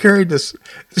moved, I've carried this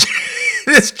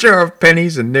this jar of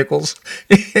pennies and nickels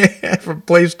from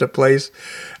place to place.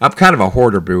 I'm kind of a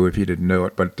hoarder, Boo, if you didn't know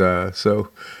it, but so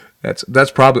that's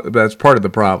part of the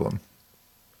problem.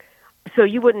 So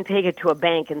you wouldn't take it to a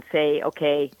bank and say,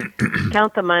 okay,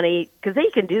 count the money, because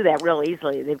they can do that real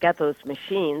easily. They've got those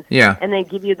machines. Yeah. And then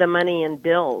give you the money in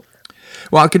bills.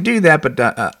 Well, I could do that,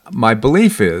 but my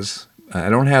belief is, I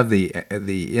don't have the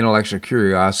intellectual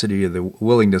curiosity or the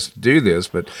willingness to do this,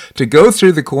 but to go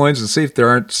through the coins and see if there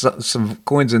aren't some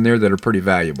coins in there that are pretty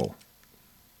valuable.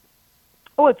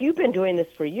 Oh, if you've been doing this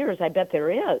for years, I bet there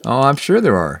is. Oh, I'm sure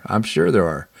there are.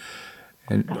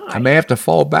 And I may have to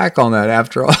fall back on that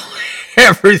after all.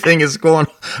 Everything is going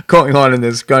on in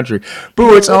this country.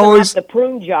 Boo, it's always the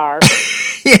prune jar.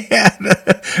 Yeah,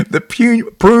 the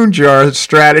prune jar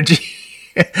strategy.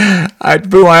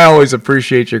 Boo, I always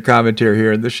appreciate your commentary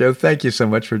here in the show. Thank you so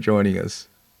much for joining us.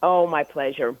 Oh, my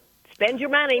pleasure. Spend your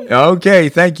money. Okay,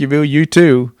 thank you, Boo. You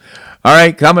too. All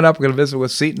right, coming up, we're going to visit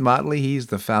with Seton Motley. He's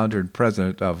the founder and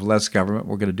president of Less Government.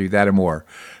 We're going to do that and more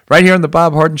right here on The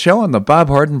Bob Harden Show on the Bob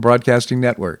Harden Broadcasting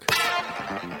Network.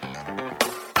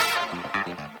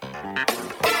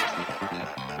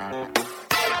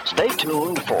 Stay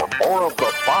tuned for more of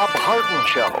The Bob Harden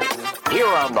Show here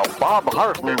on the Bob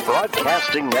Harden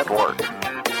Broadcasting Network.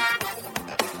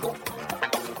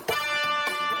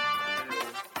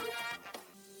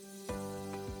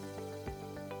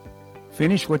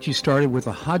 Finish what you started with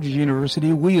a Hodges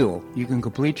University Wheel. You can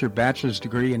complete your bachelor's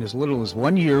degree in as little as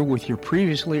 1 year with your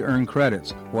previously earned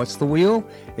credits. What's the Wheel?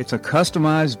 It's a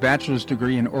customized bachelor's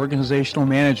degree in organizational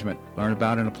management. Learn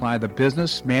about and apply the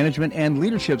business, management, and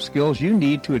leadership skills you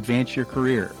need to advance your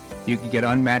career. You can get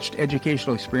unmatched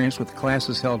educational experience with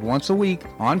classes held once a week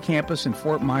on campus in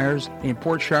Fort Myers, in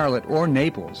Port Charlotte, or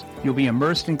Naples. You'll be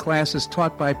immersed in classes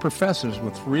taught by professors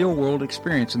with real-world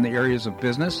experience in the areas of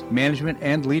business, management,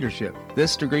 and leadership.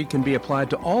 This degree can be applied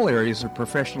to all areas of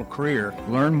professional career.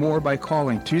 Learn more by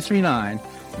calling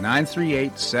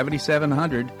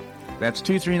 239-938-7700. That's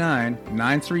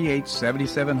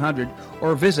 239-938-7700,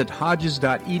 or visit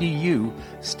hodges.edu.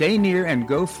 Stay near and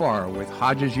go far with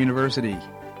Hodges University.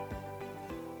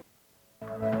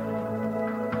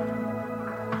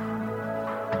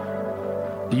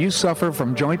 Do you suffer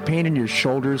from joint pain in your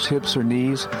shoulders, hips, or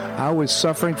knees? I was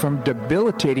suffering from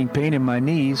debilitating pain in my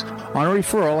knees. On a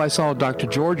referral, I saw Dr.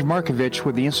 George Markovich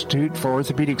with the Institute for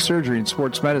Orthopedic Surgery and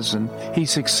Sports Medicine. He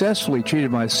successfully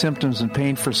treated my symptoms and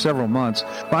pain for several months.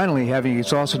 Finally, having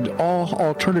exhausted all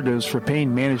alternatives for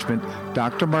pain management,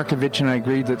 Dr. Markovich and I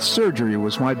agreed that surgery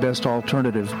was my best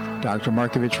alternative. Dr.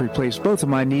 Markovich replaced both of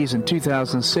my knees in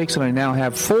 2006, and I now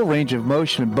have full range of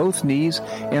motion in both knees,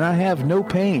 and I have no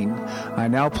pain. I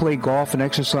now play golf and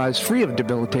exercise free of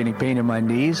debilitating pain in my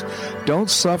knees. Don't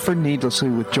suffer needlessly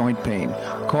with joint pain.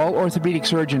 Call orthopedic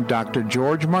surgeon Dr.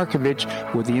 George Markovich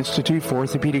with the Institute for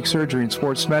Orthopedic Surgery and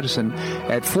Sports Medicine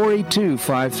at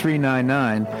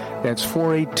 482-5399. That's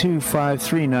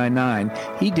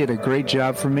 482-5399. He did a great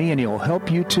job for me, and he'll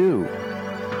help you too.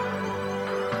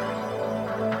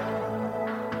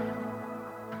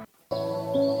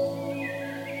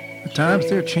 Times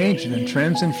they're changing, and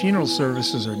trends in funeral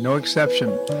services are no exception.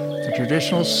 The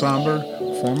traditional, somber,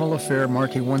 formal affair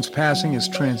marking one's passing is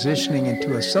transitioning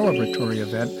into a celebratory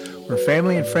event where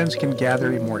family and friends can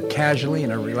gather more casually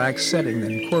in a relaxed setting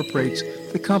that incorporates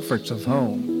the comforts of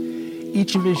home.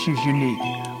 Each of us is unique.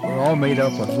 We're all made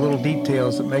up of little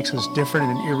details that makes us different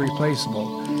and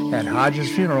irreplaceable. At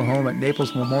Hodges Funeral Home at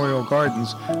Naples Memorial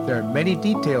Gardens, there are many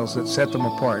details that set them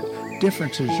apart,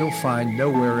 differences you'll find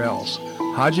nowhere else.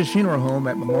 Hodges Funeral Home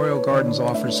at Memorial Gardens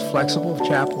offers flexible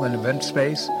chapel and event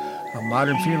space, a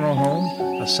modern funeral home,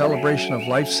 a celebration of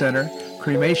life center,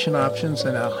 cremation options,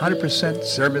 and a 100%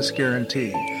 service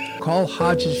guarantee. Call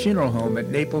Hodges Funeral Home at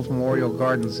Naples Memorial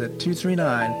Gardens at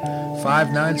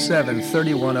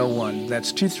 239-597-3101.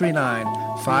 That's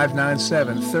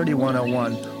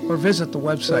 239-597-3101. Or visit the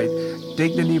website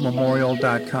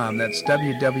dignitymemorial.com. That's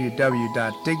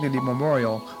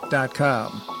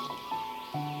www.dignitymemorial.com.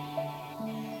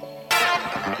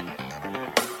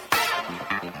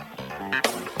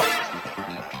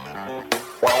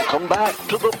 Welcome back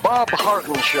to the Bob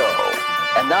Harden Show.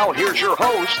 And now here's your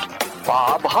host,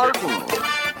 Bob Harden.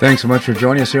 Thanks so much for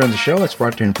joining us here on the show. It's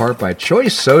brought to you in part by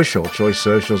Choice Social. Choice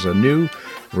Social is a new,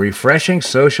 refreshing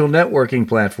social networking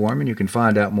platform, and you can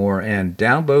find out more and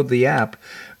download the app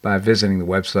by visiting the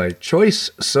website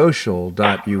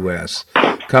choicesocial.us.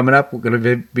 Coming up, we're going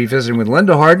to be visiting with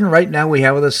Linda Harden. Right now we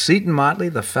have with us Seton Motley,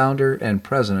 the founder and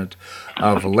president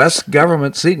of Less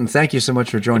Government. Seton, thank you so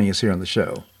much for joining us here on the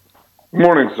show. Good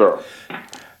morning, sir.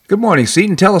 Good morning,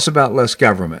 Seton. Tell us about Less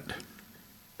Government.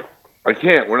 I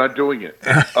can't. We're not doing it.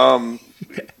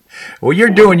 Well, you're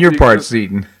doing your part,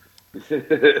 Seton.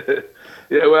 Yeah,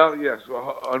 well, yes.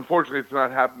 Well, unfortunately, it's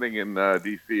not happening in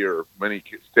D.C. or many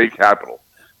state capitals.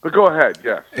 But go ahead,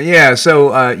 yes. Yeah,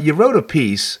 so you wrote a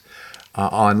piece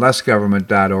on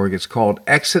lessgovernment.org. It's called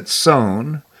Exit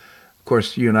Sown. Of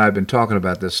course, you and I have been talking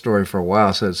about this story for a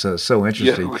while, so it's so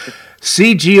interesting. Yeah.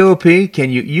 See GOP,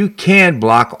 you can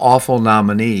block awful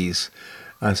nominees.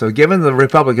 So giving the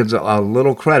Republicans a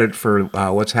little credit for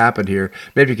what's happened here,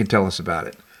 maybe you can tell us about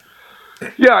it.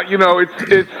 Yeah,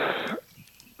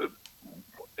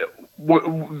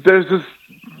 there's this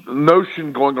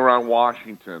notion going around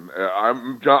Washington. I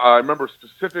remember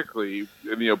specifically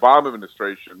in the Obama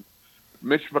administration,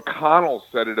 Mitch McConnell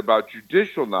said it about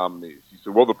judicial nominees. He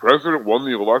said, well, the president won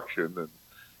the election and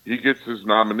he gets his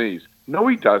nominees. No,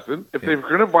 he doesn't. If they're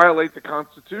going to violate the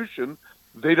Constitution,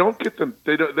 they don't get them.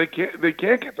 They can't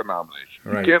get the nomination.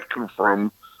 Right. You can't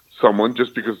confirm someone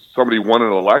just because somebody won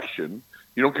an election.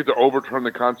 You don't get to overturn the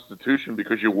Constitution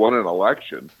because you won an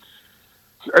election.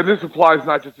 And this applies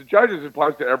not just to judges; it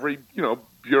applies to every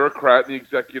bureaucrat in the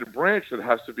executive branch that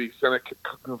has to be Senate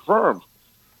confirmed.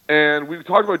 And we've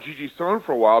talked about Gigi Sohn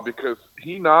for a while because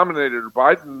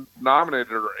Biden nominated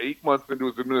her 8 months into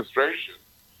his administration,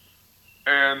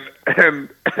 and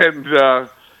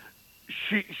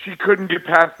she couldn't get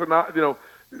past the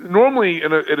Normally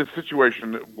in a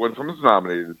situation when someone's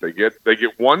nominated, they get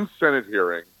one Senate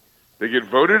hearing, they get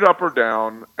voted up or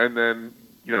down, and then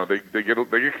they get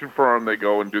confirmed, they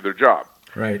go and do their job.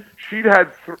 Right. She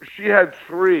had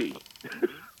 3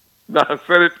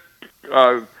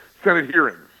 Senate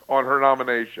hearings on her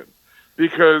nomination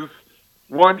because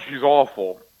 1, she's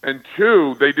awful, and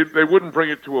 2, they wouldn't bring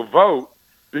it to a vote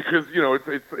because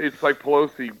it's like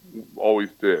Pelosi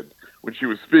always did when she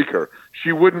was Speaker.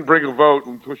 She wouldn't bring a vote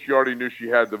until she already knew she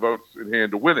had the votes in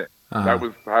hand to win it. Uh-huh. That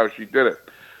was how she did it.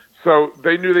 So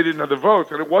they knew they didn't have the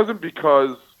votes, and it wasn't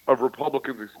because of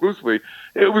Republicans exclusively.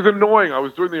 It was annoying. I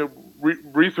was doing the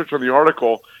research on the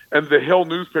article, and the Hill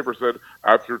newspaper said,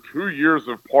 after 2 years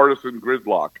of partisan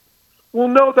gridlock. Well,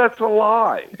 no, that's a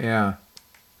lie. Yeah.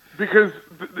 Because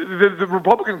the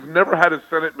Republicans never had a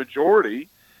Senate majority.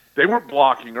 They weren't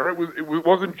blocking her. It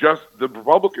wasn't just the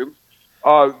Republicans.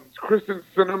 Kristen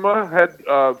Sinema had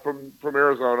from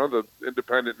Arizona, the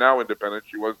independent.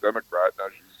 She was Democrat. Now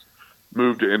she's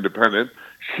moved to independent.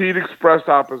 She'd expressed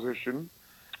opposition,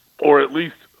 or at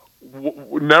least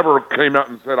never came out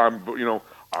and said, I'm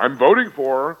voting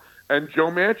for her. And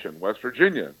Joe Manchin, West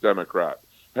Virginia, Democrat,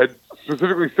 had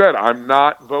specifically said, I'm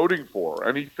not voting for her.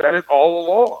 And he said it all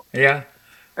along. Yeah.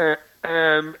 And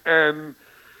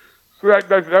so that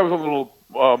was a little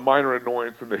minor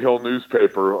annoyance in the Hill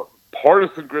newspaper.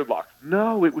 Partisan gridlock.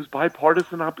 No, it was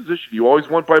bipartisan opposition. You always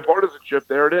want bipartisanship.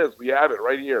 There it is. We have it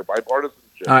right here.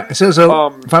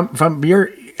 Bipartisanship. From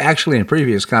your actually in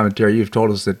previous commentary, you've told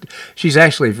us that she's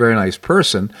actually a very nice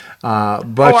person.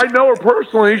 But I know her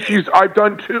personally. I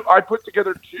put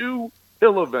together 2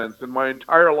 Hill events in my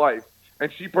entire life,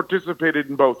 and she participated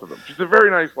in both of them. She's a very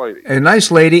nice lady. A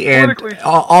nice lady, and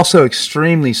also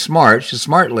extremely smart. She's a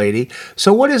smart lady.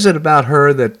 So what is it about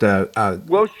her that...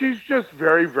 well, she's just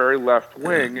very, very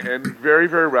left-wing and very,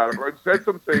 very radical, and said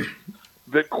some things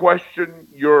that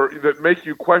make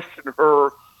you question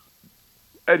her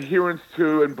adherence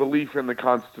to and belief in the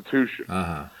Constitution.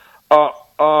 Uh-huh.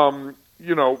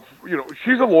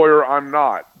 She's a lawyer, I'm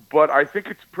not, but I think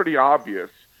it's pretty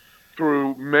obvious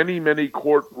through many, many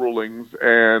court rulings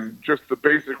and just the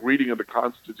basic reading of the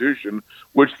Constitution,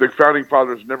 which the Founding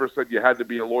Fathers never said you had to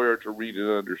be a lawyer to read and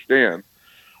understand.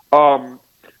 For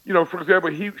example,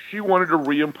 she wanted to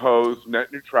reimpose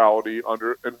net neutrality and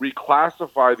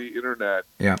reclassify the internet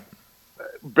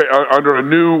under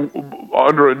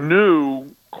a new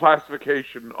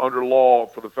classification under law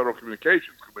for the Federal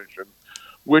Communications Commission,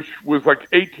 which was like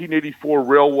 1884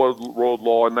 railroad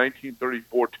law and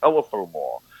 1934 telephone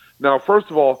law. Now, first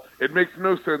of all, it makes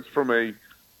no sense from a,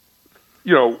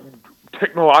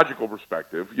 technological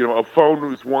perspective. A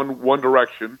phone is one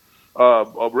direction,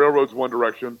 a railroad's one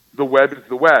direction. The web is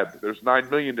the web. There's 9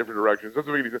 million different directions.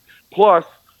 Doesn't make any sense. Plus,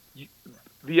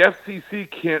 the FCC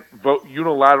can't vote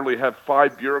unilaterally, have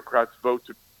 5 bureaucrats vote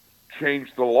to change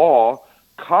the law.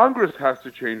 Congress has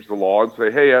to change the law and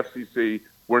say, hey, FCC,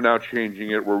 we're now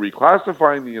changing it. We're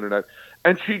reclassifying the internet.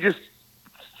 And she just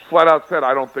flat out said,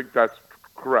 I don't think that's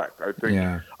correct. I think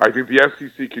the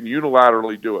FCC can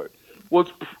unilaterally do it. Well,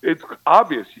 it's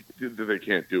obvious that they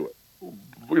can't do it.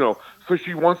 So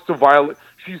she wants to violate.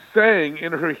 She's saying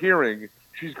in her hearing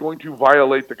she's going to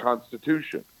violate the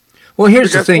Constitution. Well,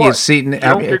 here's the thing, Seaton. You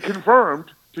don't get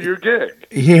confirmed to your gig.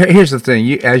 Here's the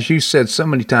thing. As you said so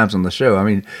many times on the show, I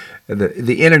mean,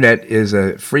 the internet is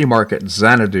a free market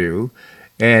Xanadu,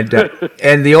 and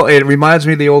it reminds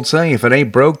me of the old saying: "If it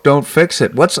ain't broke, don't fix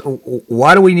it."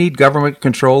 Why do we need government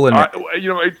control?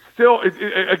 It's still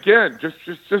again just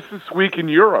this week in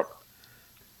Europe.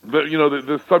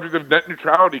 The subject of net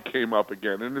neutrality came up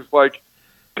again, and it's like,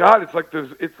 God, it's like this.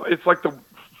 It's like the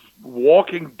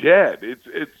Walking Dead.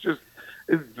 It's just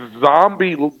a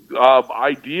zombie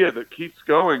idea that keeps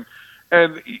going,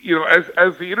 and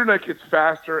as the internet gets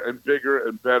faster and bigger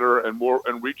and better and more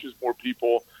and reaches more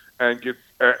people and gets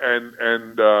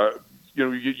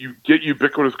you get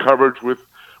ubiquitous coverage with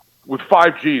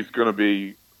 5G is going to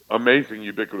be amazing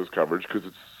ubiquitous coverage because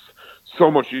it's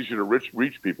so much easier to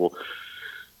reach people.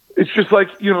 It's just like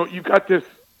you've got this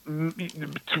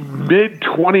mid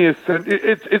 20th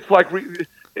century. It's like.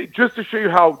 Just to show you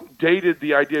how dated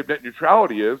the idea of net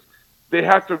neutrality is, they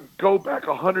have to go back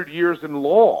 100 years in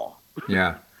law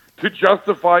to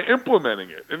justify implementing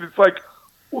it. And it's like,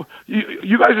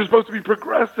 you guys are supposed to be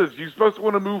progressives. You're supposed to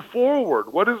want to move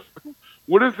forward. What is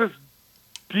this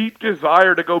deep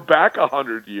desire to go back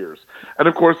 100 years? And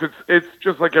of course, it's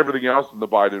just like everything else in the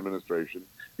Biden administration,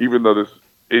 even though this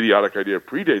idiotic idea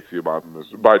predates the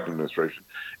Biden administration.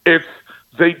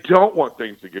 They don't want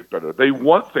things to get better. They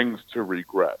want things to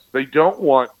regress. They don't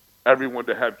want everyone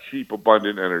to have cheap,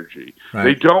 abundant energy. Right.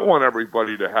 They don't want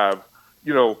everybody to have,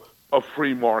 a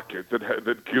free market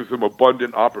that gives them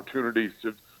abundant opportunities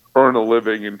to earn a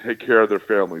living and take care of their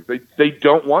families. They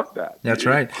don't want that. That's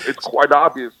right. It's quite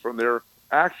obvious from their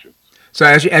actions. So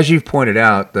as you've pointed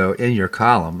out, though, in your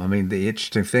column, I mean, the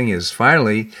interesting thing is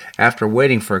finally, after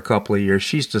waiting for a couple of years,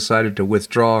 she's decided to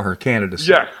withdraw her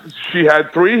candidacy. Yes. She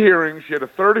had 3 hearings. She had a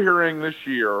 3rd hearing this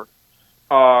year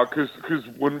because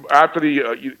after the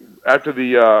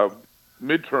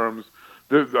midterms,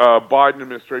 the Biden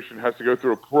administration has to go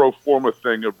through a pro forma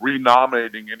thing of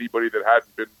renominating anybody that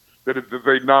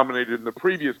they nominated in the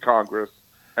previous Congress.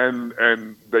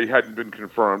 And they hadn't been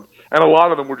confirmed. And a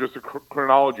lot of them were just a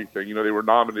chronology thing. They were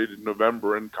nominated in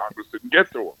November and Congress didn't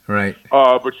get to them. Right.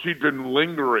 But she'd been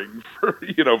lingering for,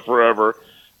 forever.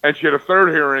 And she had a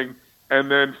 3rd hearing.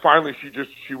 And then finally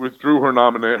she withdrew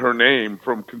her name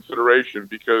from consideration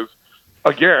because,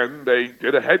 again, they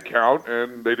did a head count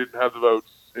and they didn't have the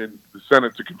votes in the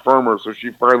Senate to confirm her. So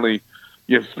she finally,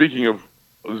 speaking of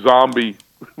zombie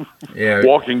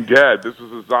Walking Dead. This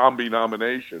is a zombie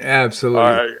nomination.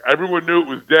 Absolutely. Everyone knew it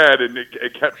was dead, and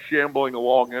it kept shambling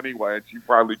along anyway, and she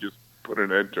finally just put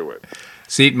an end to it.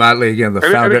 Seat Motley, again, the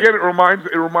founder. And again, it reminds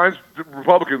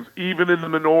Republicans, even in the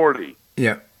minority,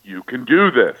 you can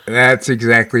do this. That's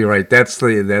exactly right. That's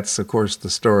of course the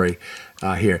story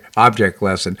here. Object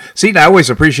lesson. Seaton, I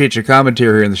always appreciate your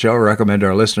commentary here in the show. I recommend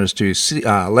our listeners to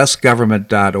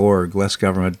lessgovernment.org.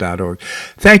 Lessgovernment.org.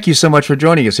 Thank you so much for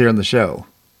joining us here on the show.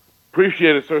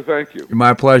 Appreciate it, sir. Thank you.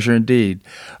 My pleasure indeed.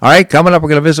 All right, coming up, we're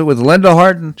going to visit with Linda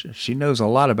Harden. She knows a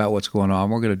lot about what's going on.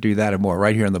 We're going to do that and more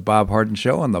right here on the Bob Harden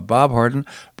Show on the Bob Harden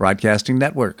Broadcasting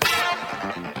Network.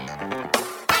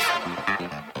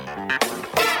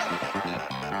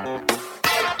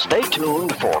 Stay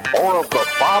tuned for more of the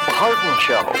Bob Harden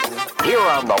Show here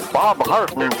on the Bob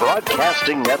Harden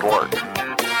Broadcasting Network.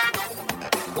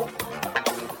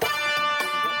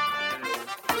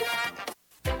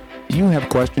 You have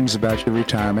questions about your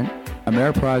retirement?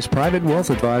 Ameriprise Private Wealth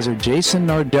Advisor Jason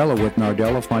Nardella with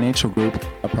Nardella Financial Group,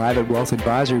 a private wealth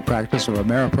advisory practice of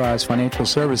Ameriprise Financial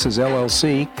Services,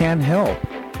 LLC, can help.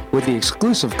 With the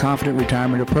exclusive Confident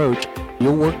Retirement approach,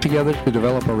 you'll work together to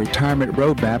develop a retirement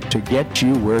roadmap to get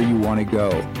you where you want to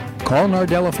go. Call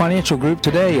Nardella Financial Group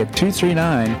today at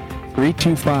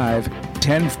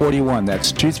 239-325-1041.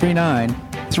 That's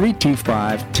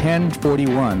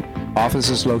 239-325-1041. Office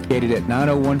is located at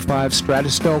 9015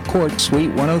 Stratosville Court, Suite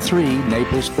 103,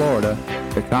 Naples, Florida.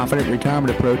 The Confident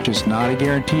Retirement approach is not a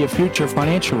guarantee of future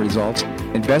financial results.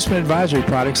 Investment advisory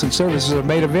products and services are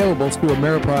made available through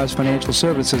Ameriprise Financial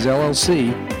Services,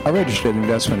 LLC, a registered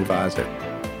investment advisor.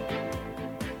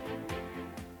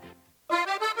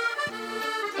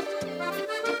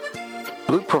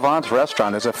 Blue Provence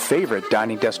Restaurant is a favorite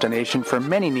dining destination for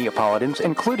many Neapolitans,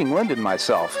 including Linda and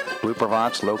myself. Blue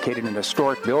Provence, located in a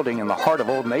historic building in the heart of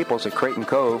Old Naples at Creighton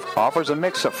Cove, offers a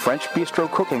mix of French bistro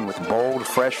cooking with bold,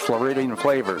 fresh Floridian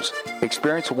flavors.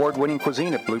 Experience award-winning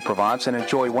cuisine at Blue Provence and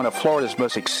enjoy one of Florida's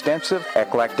most extensive,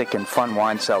 eclectic, and fun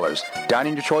wine cellars.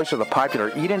 Dining your choice of the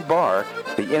popular Eat-In Bar,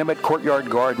 the intimate courtyard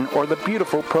garden, or the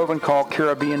beautiful Provencal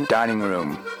Caribbean dining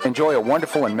room. Enjoy a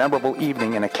wonderful and memorable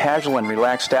evening in a casual and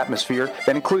relaxed atmosphere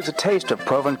that includes a taste of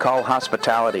Provencal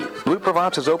hospitality. Blue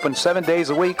Provence is open 7 days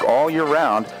a week, all year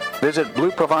round. Visit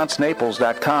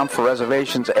BlueProvenceNaples.com for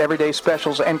reservations, everyday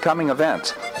specials, and coming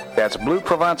events. That's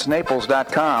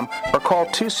BlueProvenceNaples.com or call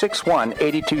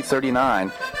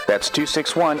 261-8239. That's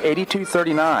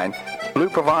 261-8239. Blue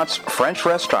Provence French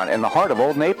Restaurant in the heart of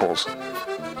Old Naples.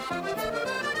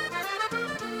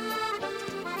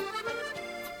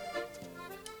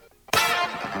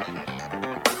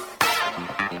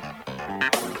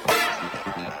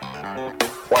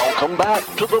 Welcome back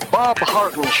to the Bob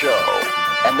Harden Show.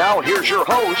 And now here's your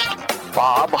host,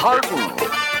 Bob Harden.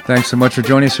 Thanks so much for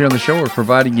joining us here on the show. We're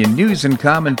providing you news and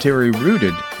commentary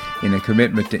rooted in a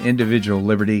commitment to individual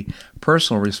liberty,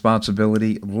 personal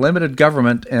responsibility, limited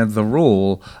government, and the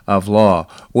rule of law.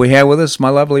 We have with us my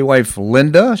lovely wife,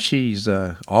 Linda. She's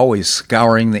always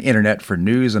scouring the internet for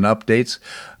news and updates.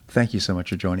 Thank you so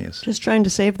much for joining us. Just trying to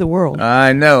save the world.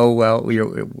 I know. Well,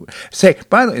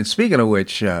 by the way, speaking of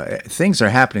which, things are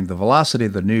happening. The velocity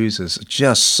of the news is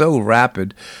just so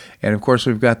rapid. And, of course,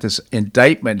 we've got this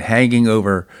indictment hanging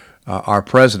over our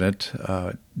president,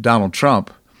 Donald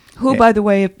Trump. Who, by the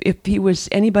way, if he was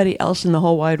anybody else in the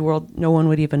whole wide world, no one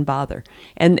would even bother.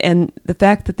 And the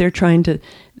fact that they're trying to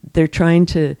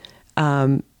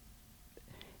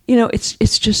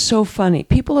it's just so funny.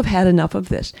 People have had enough of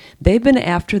this. They've been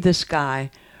after this guy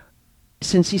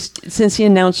since he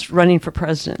announced running for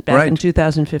president back in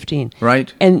 2015.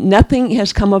 Right. And nothing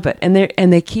has come of it. And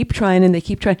they keep trying and they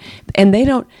keep trying. And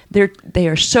they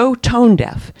are so tone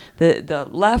deaf. The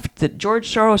left, the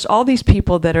George Soros, all these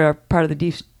people that are part of the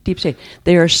deep state,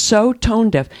 they are so tone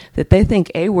deaf that they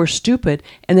think A, we're stupid,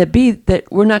 and that B, that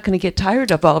we're not going to get tired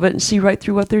of all of it and see right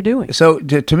through what they're doing. So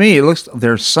to me, it looks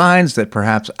there's signs that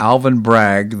perhaps Alvin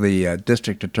Bragg, the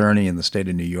district attorney in the state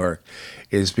of New York,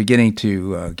 is beginning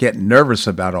to get nervous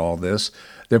about all this.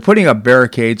 They're putting up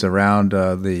barricades around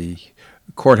the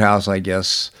courthouse, I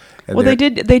guess. Well, they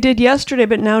did yesterday,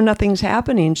 but now nothing's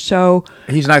happening. So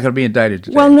he's not going to be indicted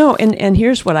today. Well, no, and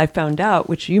here's what I found out,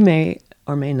 which you may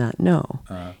or may not know,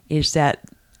 is that,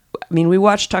 I mean, we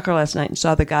watched Tucker last night and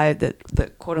saw the guy, the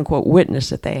quote-unquote witness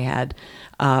that they had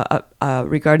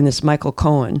regarding this Michael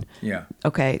Cohen. Yeah.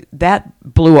 Okay,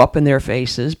 that blew up in their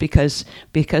faces because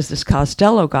this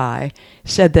Costello guy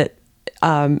said that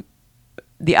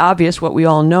the obvious, what we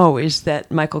all know, is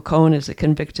that Michael Cohen is a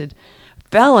convicted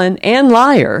felon and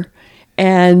liar,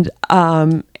 and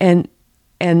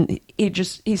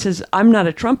he says, I'm not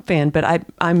a Trump fan, but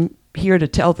I'm here to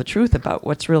tell the truth about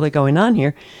what's really going on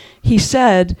here. He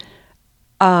said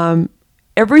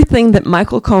everything that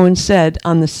Michael Cohen said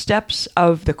on the steps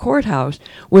of the courthouse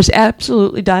was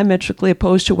absolutely diametrically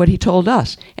opposed to what he told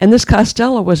us. And this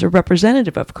Costello was a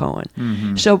representative of Cohen.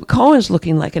 Mm-hmm. So Cohen's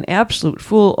looking like an absolute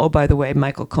fool. Oh, by the way,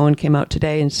 Michael Cohen came out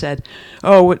today and said,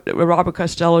 what Robert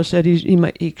Costello said,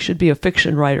 he should be a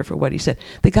fiction writer for what he said.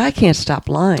 The guy can't stop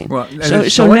lying. Well,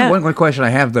 so one question I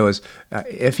have, though, is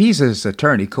if he's his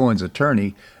attorney, Cohen's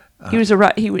attorney, he was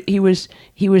not his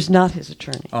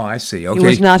attorney. Oh, I see. Okay. He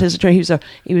was not his attorney.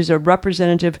 He was a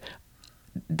representative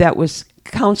that was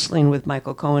counseling with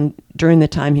Michael Cohen during the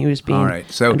time he was being all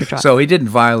right. under trial. So he didn't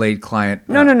violate client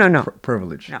no.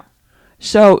 privilege. No.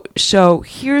 So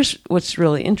here's what's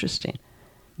really interesting.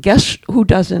 Guess who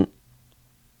doesn't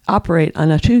operate on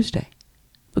a Tuesday?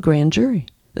 The grand jury.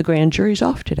 The grand jury's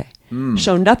off today.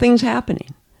 So nothing's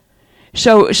happening.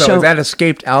 So that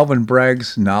escaped Alvin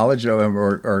Bragg's knowledge,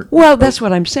 or well, that's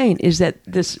what I'm saying, is that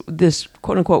this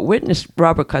quote unquote witness,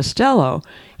 Robert Costello,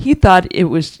 he thought he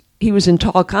was in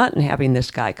tall cotton having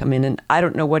this guy come in, and I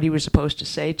don't know what he was supposed to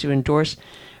say to endorse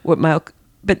what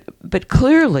but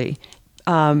clearly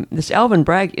this Alvin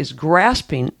Bragg is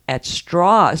grasping at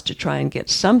straws to try and get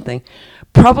something,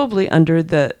 probably under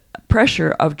the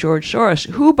pressure of George Soros,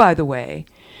 who, by the way,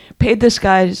 paid this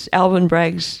guy's Alvin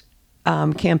Bragg's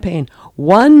campaign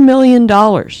 $1 million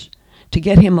to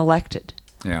get him elected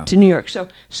to New York. So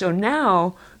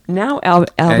now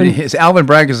Alvin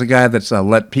Bragg is the guy that's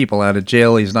let people out of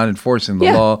jail. He's not enforcing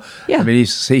the law. Yeah. I mean,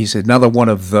 he's another one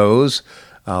of those,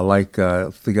 like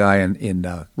the guy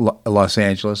in Los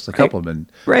Angeles. A couple of them.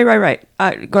 Right.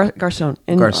 Garcon. Garcon.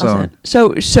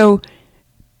 So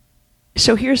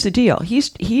So here's the deal.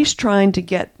 He's trying to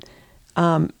get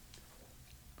Alvin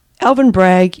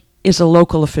Bragg is a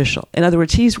local official. In other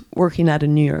words, he's working out of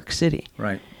New York City.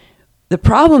 Right. The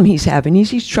problem he's having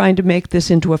is he's trying to make this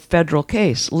into a federal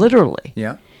case, literally.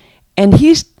 Yeah. And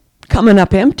he's coming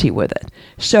up empty with it.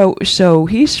 So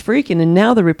he's freaking, and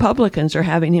now the Republicans are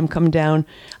having him come down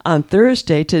on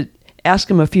Thursday to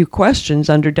ask him a few questions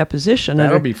under deposition.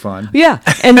 That'll be fun. Yeah,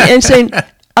 and saying,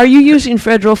 are you using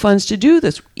federal funds to do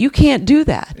this? You can't do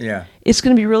that. Yeah. It's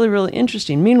going to be really, really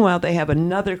interesting. Meanwhile, they have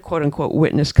another quote-unquote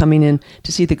witness coming in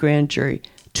to see the grand jury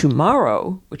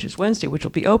tomorrow, which is Wednesday, which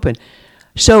will be open.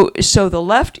 So the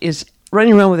left is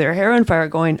running around with their hair on fire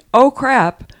going, oh,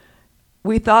 crap,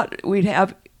 we thought we'd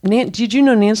have... Did you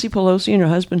know Nancy Pelosi and her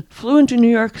husband flew into New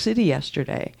York City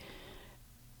yesterday?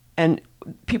 And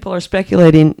people are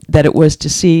speculating that it was to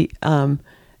see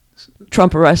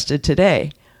Trump arrested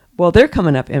today. Well, they're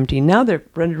coming up empty. Now they're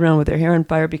running around with their hair on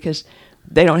fire because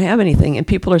they don't have anything. And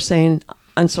people are saying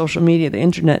on social media, the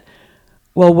internet,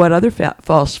 well, what other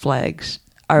false flags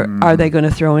are they going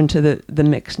to throw into the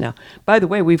mix now? By the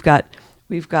way, we've got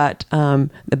the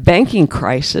banking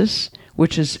crisis,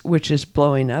 which is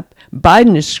blowing up.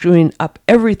 Biden is screwing up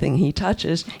everything he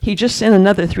touches. He just sent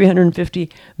another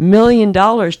 $350 million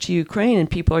to Ukraine, and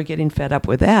people are getting fed up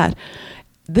with that.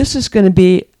 This is going to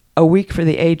be a week for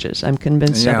the ages. I'm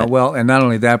convinced of it. Yeah, well, and not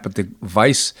only that, but the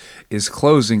vice is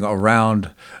closing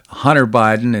around Hunter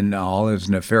Biden and all his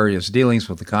nefarious dealings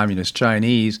with the communist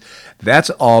Chinese. That's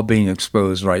all being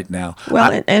exposed right now.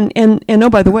 Well, and oh,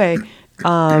 by the way,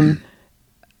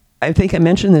 I think I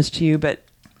mentioned this to you, but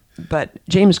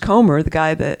James Comer,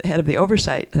 the head of the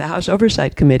House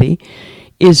Oversight Committee,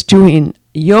 is doing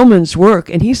yeoman's work,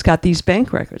 and he's got these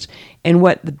bank records. And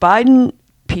what the Biden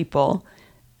people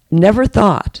never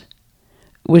thought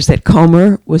was that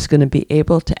Comer was going to be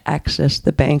able to access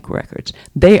the bank records.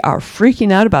 They are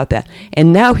freaking out about that.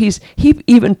 And now he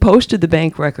even posted the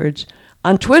bank records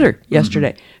on Twitter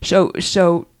yesterday. Mm-hmm.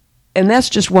 So and that's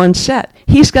just one set.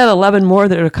 He's got 11 more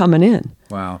that are coming in.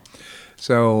 Wow.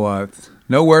 So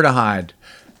nowhere to hide.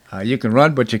 You can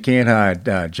run, but you can't hide,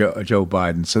 Joe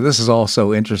Biden. So this is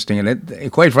also interesting.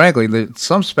 And quite frankly, there's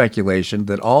some speculation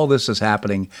that all this is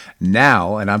happening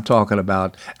now, and I'm talking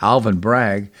about Alvin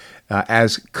Bragg,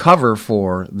 as cover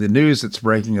for the news that's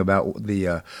breaking about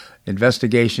the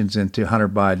investigations into Hunter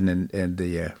Biden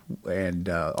and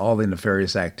all the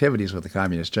nefarious activities with the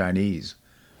communist Chinese.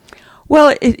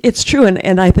 Well, it's true,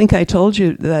 and I think I told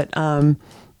you that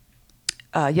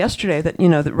yesterday that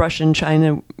that Russia and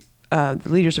China. The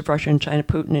leaders of Russia and China,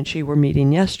 Putin and Xi, were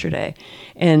meeting yesterday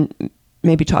and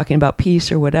maybe talking about peace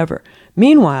or whatever.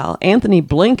 Meanwhile, Anthony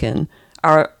Blinken,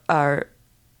 our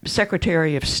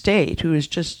Secretary of State, who is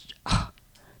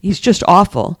he's just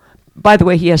awful. By the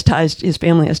way, his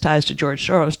family has ties to George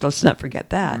Soros. Let's not forget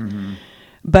that. Mm-hmm.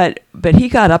 But he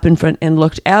got up in front and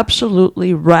looked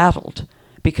absolutely rattled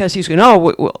because he's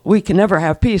going, we can never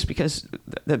have peace because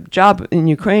the job in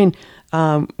Ukraine,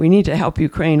 we need to help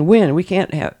Ukraine win. We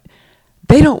can't have...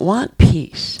 They don't want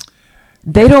peace.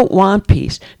 They don't want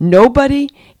peace. Nobody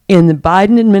in the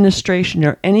Biden administration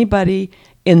or anybody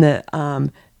in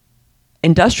the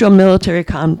industrial military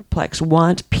complex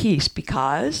want peace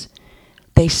because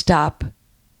they stop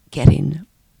getting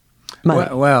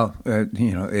money. Well,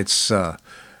 it's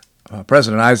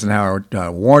President Eisenhower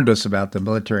warned us about the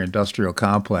military-industrial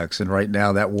complex, and right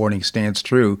now that warning stands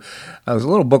true. There's a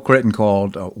little book written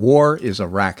called War is a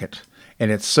Racket. And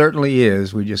it certainly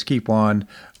is. We just keep on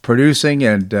producing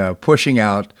and pushing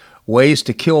out ways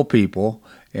to kill people.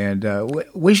 And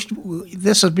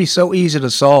this would be so easy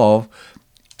to solve.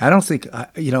 I don't think,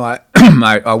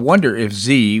 I wonder if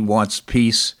Z wants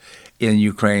peace in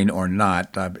Ukraine or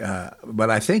not.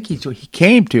 But I think he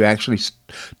came to actually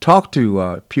talk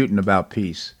to Putin about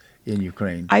peace in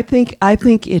Ukraine. I think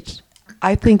it's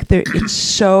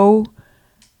so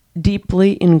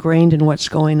deeply ingrained in what's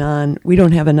going on. We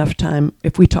don't have enough time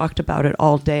if we talked about it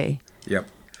all day. Yep.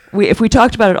 If we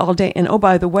talked about it all day, and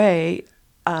by the way,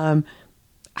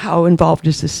 how involved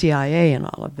is the CIA in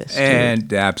all of this?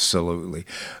 And absolutely.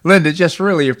 Linda, just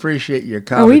really appreciate your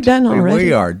comment. Are we done already?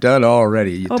 We are done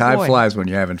already. Time boy. flies when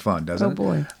you're having fun, doesn't it? Oh,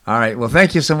 boy. All right. Well,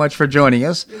 thank you so much for joining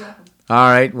us. You're welcome. All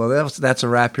right. Well, that's a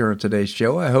wrap here on today's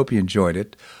show. I hope you enjoyed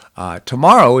it.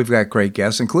 Tomorrow, we've got great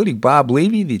guests, including Bob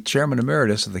Levy, the Chairman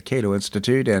Emeritus of the Cato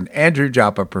Institute, and Andrew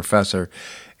Joppa, Professor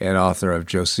and author of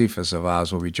Josephus of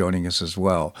Oz, will be joining us as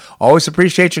well. Always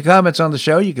appreciate your comments on the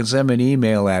show. You can send me an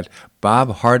email at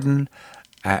bobharden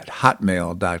at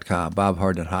hotmail.com,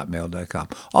 bobharden@hotmail.com.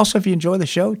 Also, if you enjoy the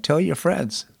show, tell your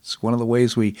friends. It's one of the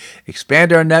ways we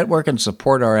expand our network and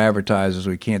support our advertisers.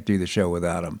 We can't do the show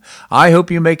without them. I hope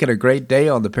you make it a great day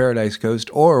on the Paradise Coast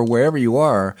or wherever you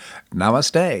are.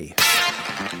 Namaste.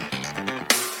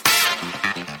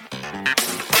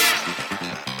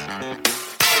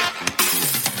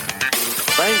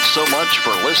 Thanks so much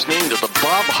for listening to the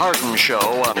Bob Harden Show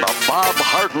on the Bob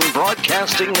Harden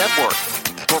Broadcasting Network.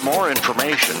 For more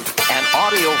information and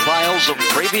audio files of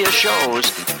previous shows,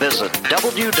 visit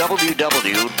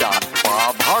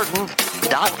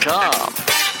www.bobharden.com.